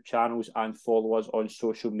YouTube channels and follow us on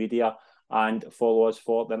social media and follow us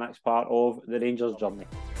for the next part of the Rangers journey.